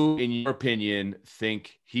you, in your opinion,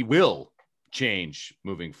 think he will change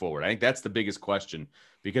moving forward? I think that's the biggest question,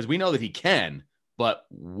 because we know that he can, but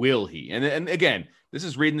will he? And again, this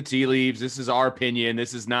is reading the tea leaves. This is our opinion.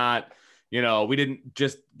 This is not, we didn't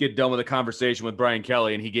just get done with a conversation with Brian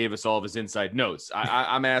Kelly and he gave us all of his inside notes.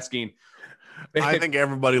 I'm asking. I think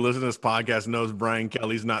everybody listening to this podcast knows Brian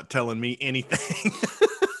Kelly's not telling me anything.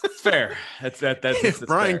 It's fair. That's if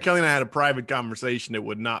Brian fair. Kelly and I had a private conversation, it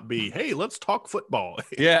would not be, hey, let's talk football.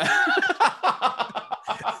 Yeah.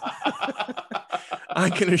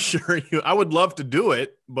 I can assure you, I would love to do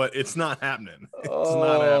it, but it's not happening. It's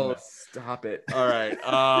not happening. Stop it. All right.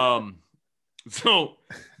 So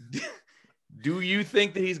do you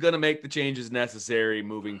think that he's going to make the changes necessary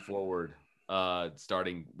moving forward,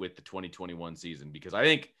 starting with the 2021 season? Because I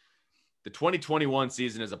think the 2021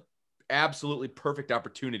 season is a absolutely perfect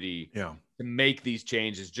opportunity to make these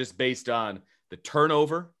changes, just based on the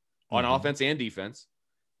turnover on offense and defense,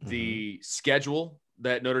 the schedule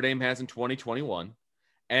that Notre Dame has in 2021,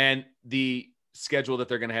 and the schedule that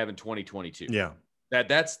they're going to have in 2022. Yeah.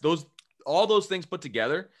 All those things put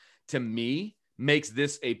together, to me, makes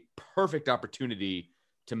this a perfect opportunity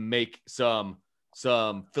to make some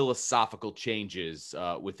philosophical changes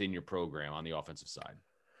within your program on the offensive side.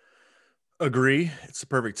 Agree. It's the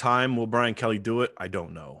perfect time. Will Brian Kelly do it? I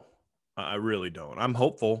don't know. I really don't. I'm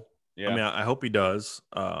hopeful. Yeah. I mean, I hope he does.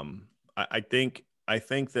 I think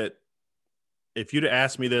that if you'd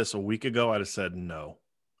asked me this a week ago, I'd have said, no,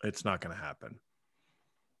 it's not going to happen.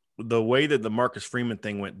 The way that the Marcus Freeman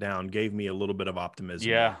thing went down gave me a little bit of optimism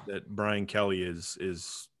that Brian Kelly is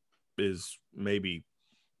maybe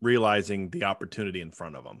realizing the opportunity in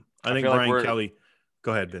front of him. I think Brian Kelly.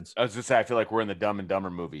 Go ahead, Vince. I was just saying, I feel like we're in the Dumb and Dumber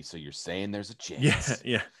movie. So you're saying there's a chance?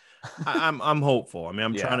 Yeah. I'm hopeful. I mean,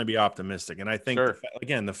 I'm trying to be optimistic, and I think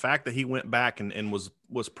the fact that he went back and was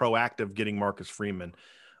proactive getting Marcus Freeman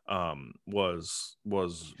was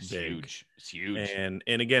big. Huge. It's huge. And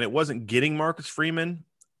again, it wasn't getting Marcus Freeman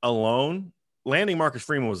alone. Landing Marcus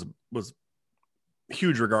Freeman was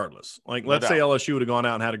huge regardless. Like, let's say LSU would have gone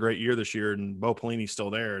out and had a great year this year, and Bo Pelini's still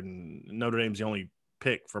there, and Notre Dame's the only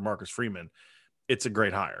pick for Marcus Freeman. It's a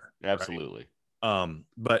great hire. Absolutely. Right?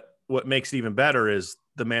 But what makes it even better is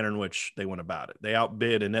the manner in which they went about it. They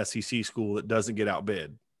outbid an SEC school that doesn't get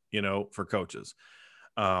outbid, for coaches.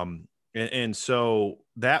 And so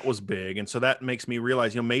that was big. And so that makes me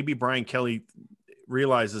realize, maybe Brian Kelly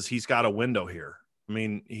realizes he's got a window here. I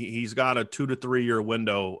mean, he's got a 2 to 3 year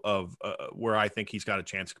window of where I think he's got a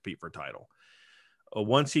chance to compete for a title.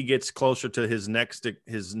 Once he gets closer to his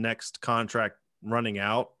next contract running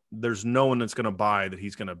out, there's no one that's going to buy that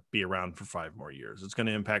he's going to be around for 5 more years. It's going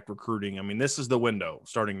to impact recruiting. I mean, this is the window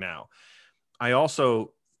starting now. I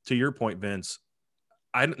also, to your point, Vince,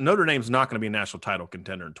 Notre Dame's not going to be a national title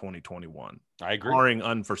contender in 2021. I agree. Barring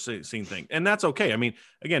unforeseen things. And that's okay. I mean,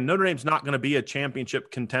 again, Notre Dame's not going to be a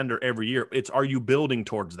championship contender every year. It's, are you building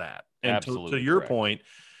towards that? And absolutely to your point,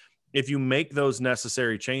 if you make those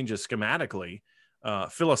necessary changes schematically,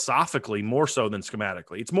 philosophically, more so than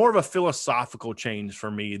schematically, it's more of a philosophical change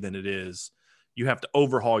for me than it is you have to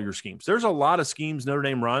overhaul your schemes. There's a lot of schemes Notre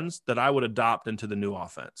Dame runs that I would adopt into the new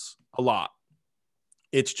offense. A lot.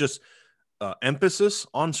 It's just emphasis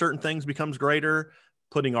on certain things becomes greater,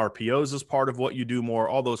 putting RPOs as part of what you do more,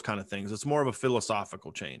 all those kind of things. It's more of a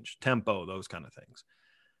philosophical change, tempo, those kind of things.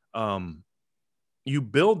 You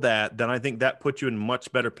build that, then I think that puts you in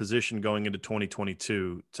much better position going into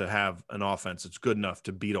 2022 to have an offense that's good enough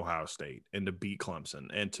to beat Ohio State and to beat Clemson.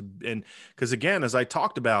 And because again, as I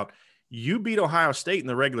talked about, you beat Ohio State in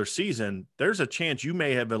the regular season, there's a chance you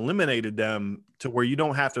may have eliminated them to where you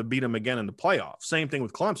don't have to beat them again in the playoffs. Same thing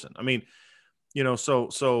with Clemson. I mean,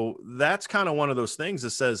 so that's kind of one of those things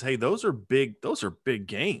that says, hey, those are big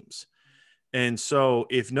games. And so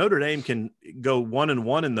if Notre Dame can go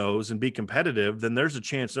 1-1 in those and be competitive, then there's a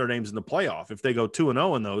chance Notre Dame's in the playoff. If they go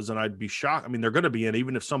 2-0 in those, then I'd be shocked. I mean, they're going to be in,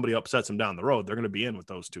 even if somebody upsets them down the road, they're going to be in with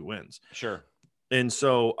those 2 wins. Sure. And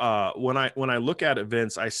so when I look at it,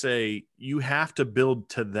 Vince, I say you have to build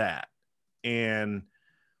to that. And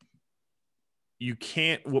you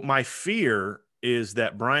can't – what my fear is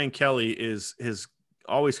that Brian Kelly is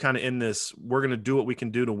always kind of in this, we're going to do what we can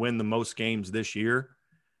do to win the most games this year.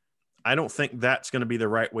 I don't think that's going to be the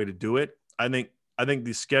right way to do it. I think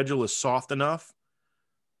the schedule is soft enough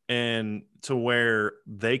and to where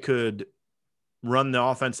they could run the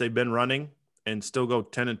offense they've been running and still go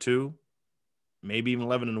 10-2, maybe even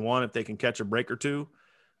 11-1 if they can catch a break or two.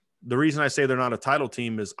 The reason I say they're not a title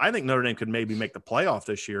team is I think Notre Dame could maybe make the playoff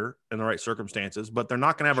this year in the right circumstances, but they're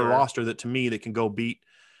not going to have a roster that, to me, that can go beat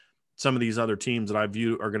some of these other teams that I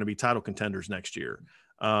view are going to be title contenders next year.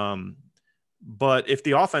 But if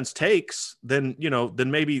the offense takes, then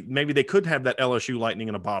maybe they could have that LSU lightning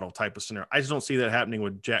in a bottle type of scenario. I just don't see that happening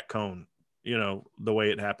with Jack Cohn, the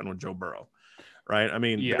way it happened with Joe Burrow, right? I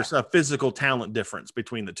mean, there's a physical talent difference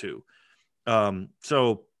between the two.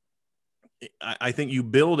 So I think you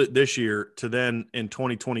build it this year to then in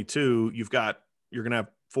 2022, you're going to have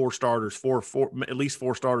at least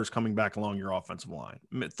four starters coming back along your offensive line,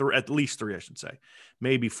 at least three, I should say,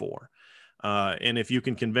 maybe four. And if you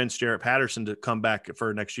can convince Jarrett Patterson to come back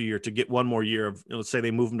for next year to get one more year of, let's say they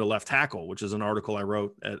move him to left tackle, which is an article I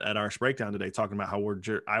wrote at Irish Breakdown today, talking about how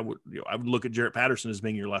I would look at Jarrett Patterson as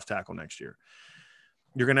being your left tackle next year.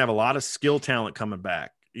 You're going to have a lot of skill talent coming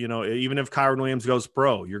back. Even if Kyron Williams goes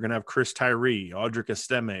pro, you're going to have Chris Tyree, Audric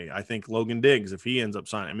Estime. I think Logan Diggs, if he ends up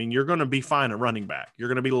signing. I mean, you're going to be fine at running back. You're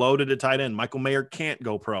going to be loaded at tight end. Michael Mayer can't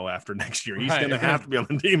go pro after next year. He's going to have to be on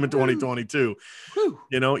the team in 2022.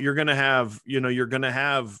 You're going to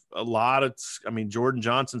have a lot of, Jordan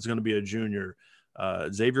Johnson's going to be a junior.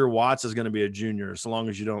 Xavier Watts is going to be a junior. So long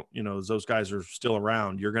as you don't, those guys are still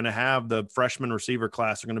around. You're going to have the freshman receiver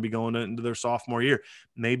class are going to be going into their sophomore year.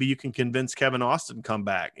 Maybe you can convince Kevin Austin to come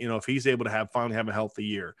back, if he's able to finally have a healthy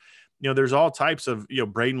year. There's all types of,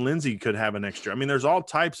 Braden Lindsey could have an extra. There's all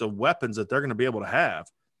types of weapons that they're going to be able to have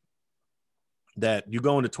that you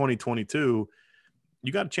go into 2022,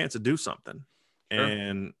 you got a chance to do something.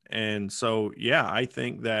 Sure. And so, I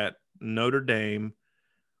think that Notre Dame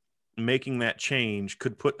making that change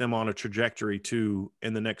could put them on a trajectory to,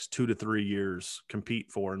 in the next 2 to 3 years, compete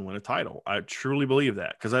for and win a title. I truly believe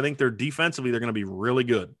that, because I think they're going to be really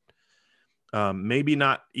good. Maybe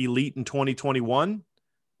not elite in 2021,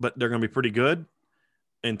 but they're going to be pretty good.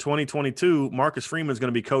 In 2022, Marcus Freeman is going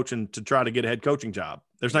to be coaching to try to get a head coaching job.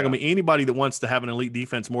 There's not going to be anybody that wants to have an elite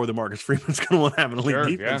defense more than Marcus Freeman's going to want to have an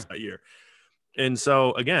elite defense that year. And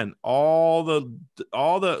so, again, all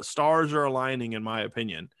the stars are aligning, in my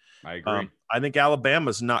opinion. I agree. I think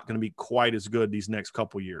Alabama's not going to be quite as good these next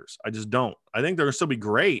couple years. I just don't. I think they're going to still be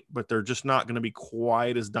great, but they're just not going to be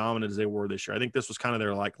quite as dominant as they were this year. I think this was kind of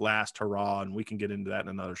their last hurrah, and we can get into that in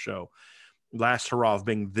another show. Last hurrah of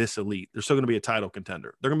being this elite. They're still going to be a title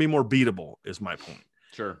contender. They're going to be more beatable, is my point.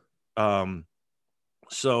 Sure.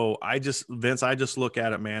 So I just look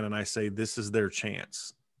at it, man, and I say this is their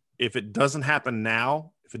chance. If it doesn't happen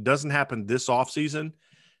now, if it doesn't happen this offseason,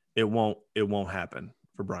 it won't happen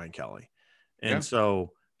for Brian Kelly. And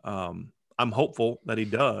so I'm hopeful that he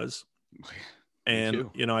does. And,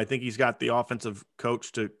 I think he's got the offensive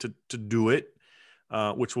coach to do it,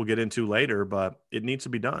 which we'll get into later, but it needs to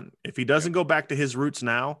be done. If he doesn't go back to his roots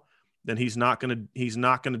now, then he's not going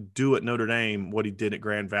to do at Notre Dame what he did at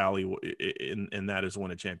Grand Valley, and that is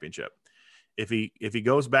win a championship. If he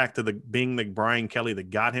goes back to being the Brian Kelly that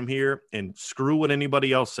got him here, and screw what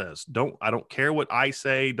anybody else says. I don't care what I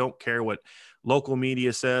say. Don't care what local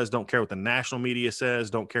media says. Don't care what the national media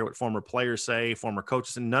says. Don't care what former players say, former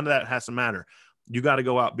coaches, and none of that has to matter. You got to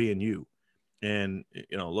go out being you. And,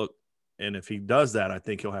 look, and if he does that, I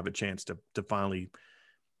think he'll have a chance to finally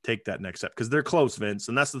take that next step, because they're close, Vince.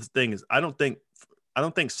 And that's the thing is, I don't think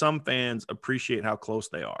some fans appreciate how close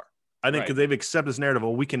they are. I think because they've accepted this narrative,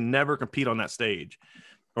 we can never compete on that stage,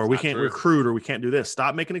 or we can't recruit, or we can't do this.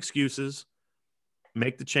 Stop making excuses,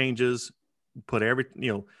 make the changes, put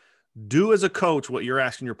do as a coach what you're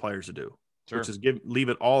asking your players to do, which is leave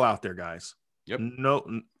it all out there, guys. Yep.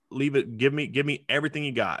 No, leave it. Give me everything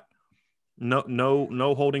you got.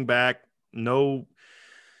 No holding back. No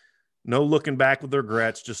looking back with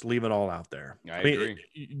regrets. Just leave it all out there. I agree.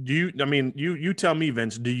 You tell me,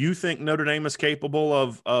 Vince, do you think Notre Dame is capable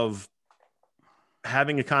of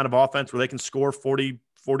having a kind of offense where they can score 40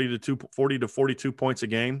 to 42 points a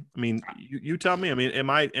game? I mean, you tell me. I mean, am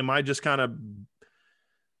I just kind of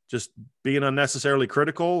just being unnecessarily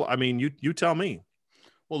critical? I mean, you tell me.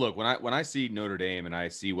 Well, look, when I see Notre Dame and I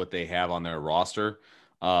see what they have on their roster,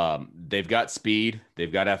 they've got speed,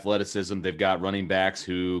 they've got athleticism, they've got running backs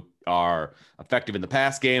who are effective in the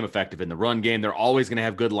pass game, effective in the run game. They're always going to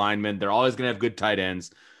have good linemen. They're always going to have good tight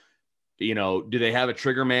ends. Do they have a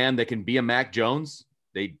trigger man that can be a Mac Jones?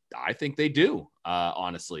 I think they do,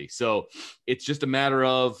 honestly. So it's just a matter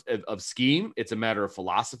of scheme. It's a matter of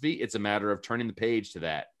philosophy. It's a matter of turning the page to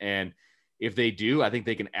that. And if they do, I think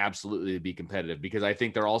they can absolutely be competitive, because I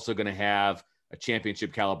think they're also going to have a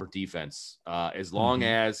championship caliber defense as long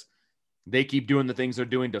as they keep doing the things they're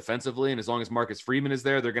doing defensively. And as long as Marcus Freeman is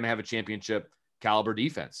there, they're going to have a championship caliber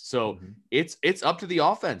defense. So it's up to the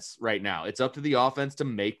offense right now. It's up to the offense to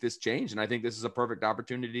make this change. And I think this is a perfect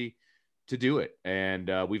opportunity to do it. And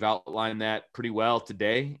we've outlined that pretty well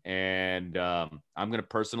today. And I'm going to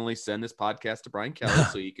personally send this podcast to Brian Kelly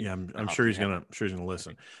so you can. Yeah, I'm sure he's going to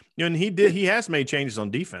listen. You know, and he has made changes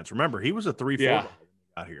on defense. Remember, he was a 3-4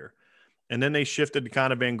 out here. And then they shifted to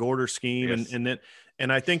kind of Van Gorder's scheme.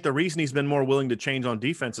 And I think the reason he's been more willing to change on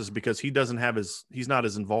defense is because he's not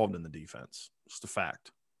as involved in the defense. It's a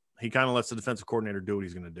fact. He kind of lets the defensive coordinator do what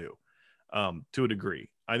he's going to do to a degree.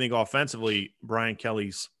 I think offensively, Brian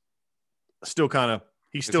Kelly's still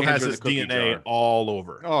he still has his DNA all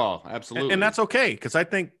over. Oh, absolutely. And that's okay. Cause I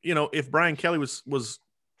think, you know, if Brian Kelly was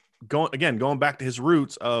going back to his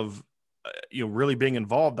roots of, really being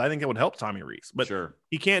involved, I think it would help Tommy Rees. But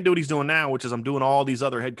he can't do what he's doing now, which is I'm doing all these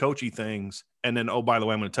other head coachy things. And then, oh, by the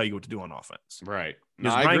way, I'm going to tell you what to do on offense. Right.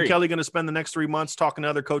 Is Brian Kelly going to spend the next 3 months talking to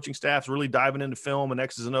other coaching staffs, really diving into film and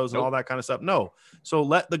X's and O's and all that kind of stuff? No. So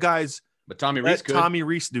let the guys – but Tommy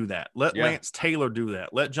Rees do that. Let Lance Taylor do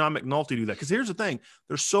that. Let John McNulty do that. Because here's the thing.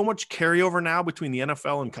 There's so much carryover now between the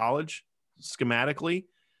NFL and college schematically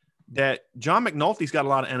that John McNulty's got a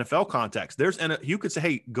lot of NFL contacts. You could say,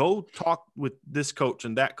 hey, go talk with this coach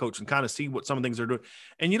and that coach and kind of see what some of the things they're doing.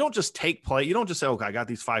 And you don't just take play. You don't just say, okay, I got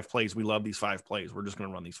these 5 plays. We love these 5 plays. We're just going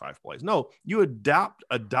to run these 5 plays. No, you adopt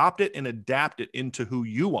it and adapt it into who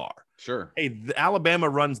you are. Sure. Hey, Alabama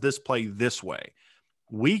runs this play this way.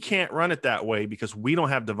 We can't run it that way because we don't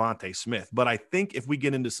have Devontae Smith. But I think if we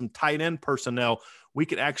get into some tight end personnel, we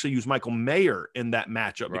could actually use Michael Mayer in that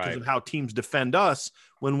matchup because of how teams defend us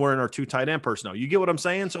when we're in our 2 tight end personnel. You get what I'm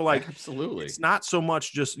saying? So, absolutely, it's not so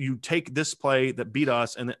much just you take this play that beat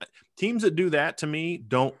us, and teams that do that to me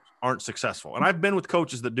aren't successful. And I've been with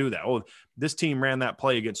coaches that do that. Oh, this team ran that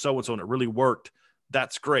play against so-and-so and it really worked.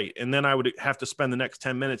 That's great. And then I would have to spend the next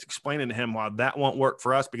 10 minutes explaining to him why that won't work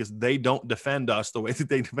for us because they don't defend us the way that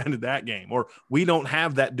they defended that game, or we don't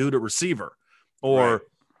have that dude at receiver, or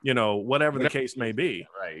whatever the case may be.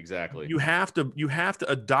 Right. Exactly. You have to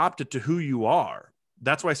adopt it to who you are.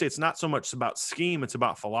 That's why I say it's not so much about scheme. It's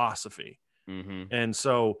about philosophy. And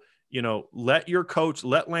so, let your coach,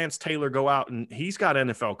 let Lance Taylor go out, and he's got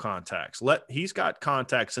NFL contacts. He's got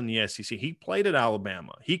contacts in the SEC. He played at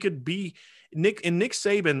Alabama. He could be Nick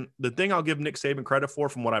Saban. The thing I'll give Nick Saban credit for,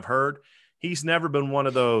 from what I've heard, he's never been one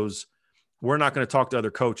of those, we're not going to talk to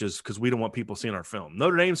other coaches because we don't want people seeing our film.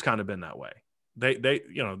 Notre Dame's kind of been that way.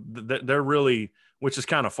 They're really, which is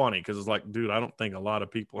kind of funny because it's like, dude, I don't think a lot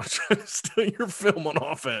of people are trying to steal your film on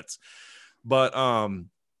offense, but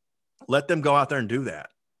let them go out there and do that.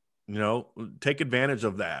 Take advantage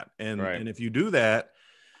of that. And if you do that,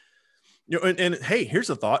 and hey, here's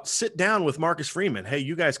a thought. Sit down with Marcus Freeman. Hey,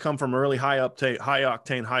 you guys come from early high octane,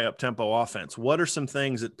 high up tempo offense. What are some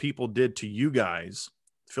things that people did to you guys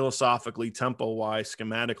philosophically, tempo wise,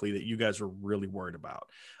 schematically, that you guys are really worried about?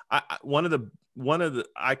 I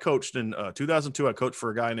coached in 2002. I coached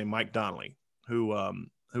for a guy named Mike Donnelly, who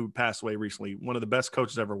passed away recently. One of the best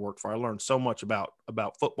coaches I ever worked for. I learned so much about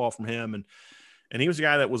football from him. And he was a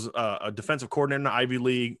guy that was a defensive coordinator in the Ivy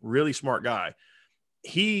League, really smart guy.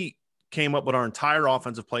 He came up with our entire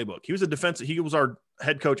offensive playbook. He was our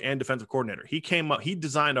head coach and defensive coordinator. He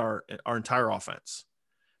designed our entire offense.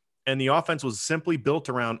 And the offense was simply built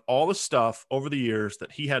around all the stuff over the years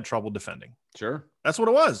that he had trouble defending. Sure. That's what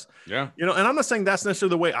it was. Yeah. And I'm not saying that's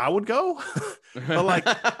necessarily the way I would go,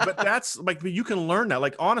 but that's like, you can learn that.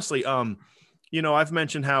 Like, honestly, I've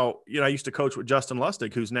mentioned how, I used to coach with Justin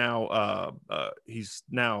Lustig, who's now,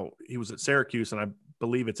 he was at Syracuse, and I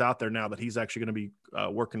believe it's out there now that he's actually going to be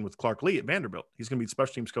working with Clark Lee at Vanderbilt. He's going to be the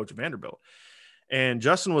special teams coach at Vanderbilt. And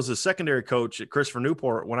Justin was the secondary coach at Christopher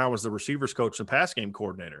Newport when I was the receivers coach and pass game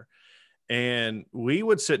coordinator. And we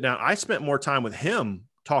would sit down. I spent more time with him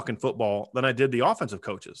talking football than I did the offensive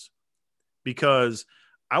coaches, because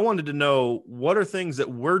I wanted to know, what are things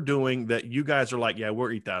that we're doing that you guys are like, yeah,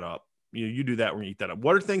 we'll eat that up. You do that, we're going to eat that up.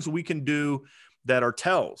 What are things we can do that are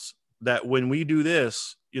tells that when we do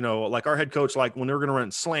this, like our head coach, like when they were going to run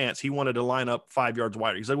slants, he wanted to line up 5 yards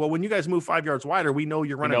wider. He's like, well, when you guys move 5 yards wider, we know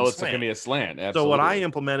you're running a slant. It's going to be a slant. Absolutely. So what I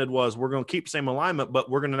implemented was, we're going to keep same alignment, but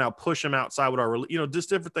we're going to now push him outside with our, just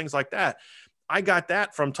different things like that. I got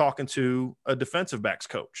that from talking to a defensive backs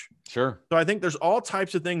coach. Sure. So I think there's all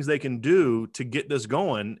types of things they can do to get this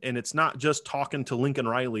going. And it's not just talking to Lincoln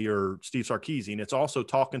Riley or Steve Sarkisian. It's also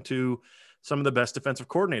talking to some of the best defensive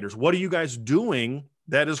coordinators. What are you guys doing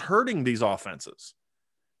that is hurting these offenses?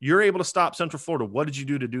 You're able to stop Central Florida. What did you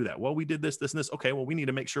do to do that? Well, we did this, this, and this. Okay, well, we need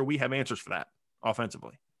to make sure we have answers for that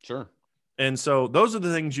offensively. Sure. And so those are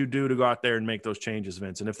the things you do to go out there and make those changes,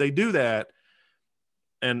 Vince. And if they do that,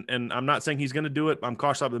 and I'm not saying he's going to do it, I'm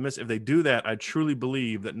cautious optimistic. If they do that, I truly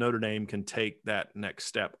believe that Notre Dame can take that next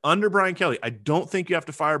step. Under Brian Kelly, I don't think you have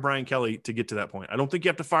to fire Brian Kelly to get to that point. I don't think you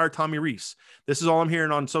have to fire Tommy Rees. This is all I'm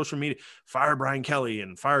hearing on social media. Fire Brian Kelly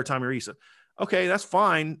and fire Tommy Rees. Okay, that's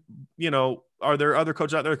fine. You know, are there other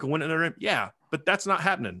coaches out there that can win at Notre Dame? Yeah, but that's not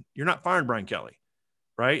happening. You're not firing Brian Kelly,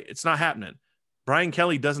 right? It's not happening. Brian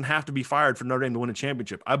Kelly doesn't have to be fired for Notre Dame to win a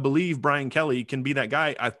championship. I believe Brian Kelly can be that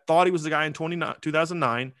guy. I thought he was the guy in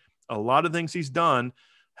 2009. A lot of things he's done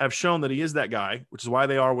have shown that he is that guy, which is why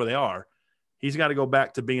they are where they are. He's got to go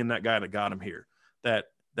back to being that guy that got him here. That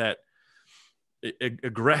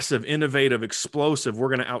aggressive, innovative, explosive. We're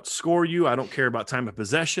going to outscore you. I don't care about time of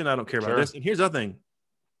possession. I don't care about this. And here's the other thing.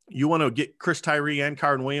 You want to get Chris Tyree and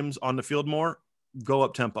Kyron Williams on the field more, go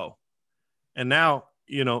up tempo. And now,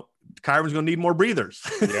 you know, Kyron's going to need more breathers.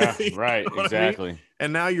 Yeah, right. Exactly. I mean?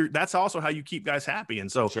 And now that's also how you keep guys happy.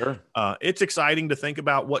 And so sure. It's exciting to think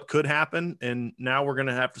about what could happen. And now we're going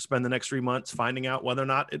to have to spend the next 3 months finding out whether or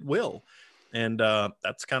not it will. And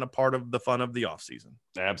that's kind of part of the fun of the offseason.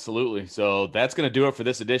 Absolutely. So that's going to do it for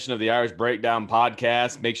this edition of the Irish Breakdown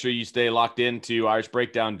podcast. Make sure you stay locked into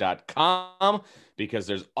irishbreakdown.com because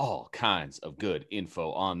there's all kinds of good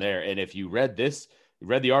info on there. And if you read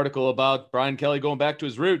the article about Brian Kelly going back to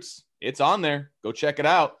his roots, it's on there. Go check it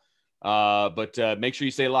out. But make sure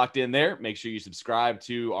you stay locked in there. Make sure you subscribe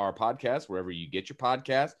to our podcast wherever you get your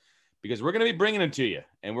podcast, because we're going to be bringing them to you,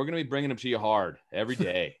 and we're going to be bringing them to you hard every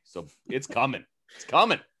day. So it's coming. It's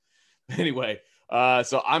coming. Anyway,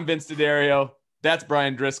 so I'm Vince D'Addario. That's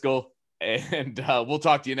Brian Driscoll. And we'll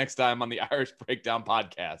talk to you next time on the Irish Breakdown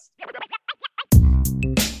podcast.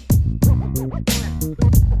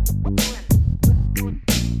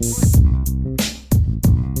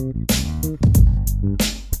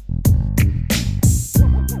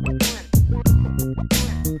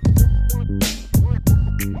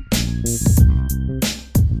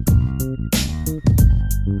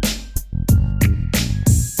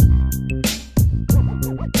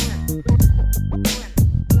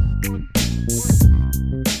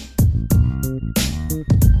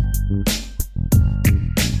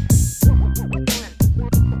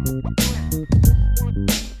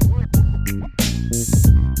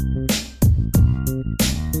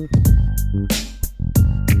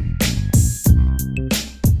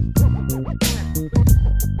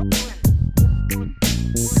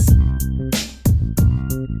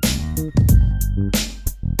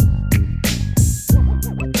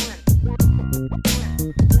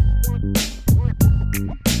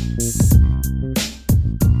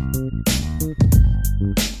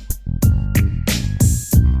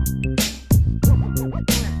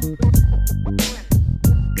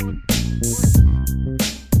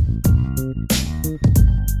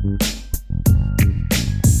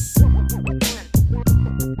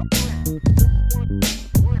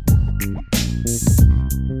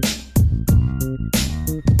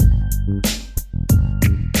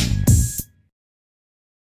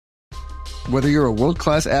 Whether you're a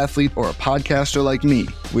world-class athlete or a podcaster like me,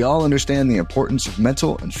 we all understand the importance of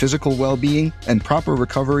mental and physical well-being and proper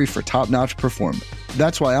recovery for top-notch performance.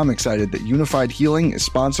 That's why I'm excited that Unified Healing is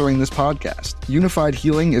sponsoring this podcast. Unified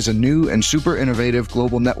Healing is a new and super innovative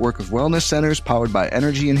global network of wellness centers powered by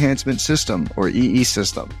Energy Enhancement System, or EE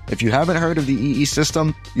System. If you haven't heard of the EE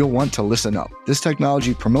System, you'll want to listen up. This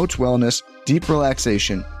technology promotes wellness, deep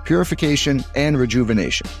relaxation, purification, and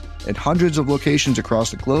rejuvenation. At hundreds of locations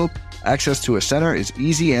across the globe, access to a center is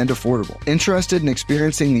easy and affordable. Interested in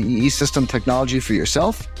experiencing the EE System technology for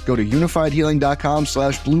yourself? Go to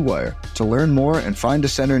unifiedhealing.com/bluewire to learn more and find a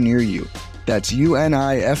center near you. That's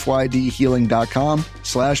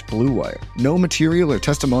unifydhealing.com/bluewire. No material or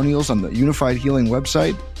testimonials on the Unified Healing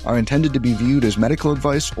website are intended to be viewed as medical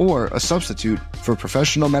advice or a substitute for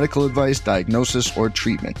professional medical advice, diagnosis, or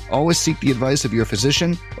treatment. Always seek the advice of your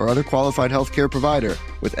physician or other qualified healthcare provider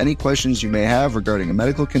with any questions you may have regarding a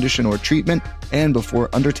medical condition or treatment and before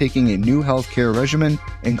undertaking a new healthcare regimen,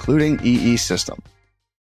 including EE System.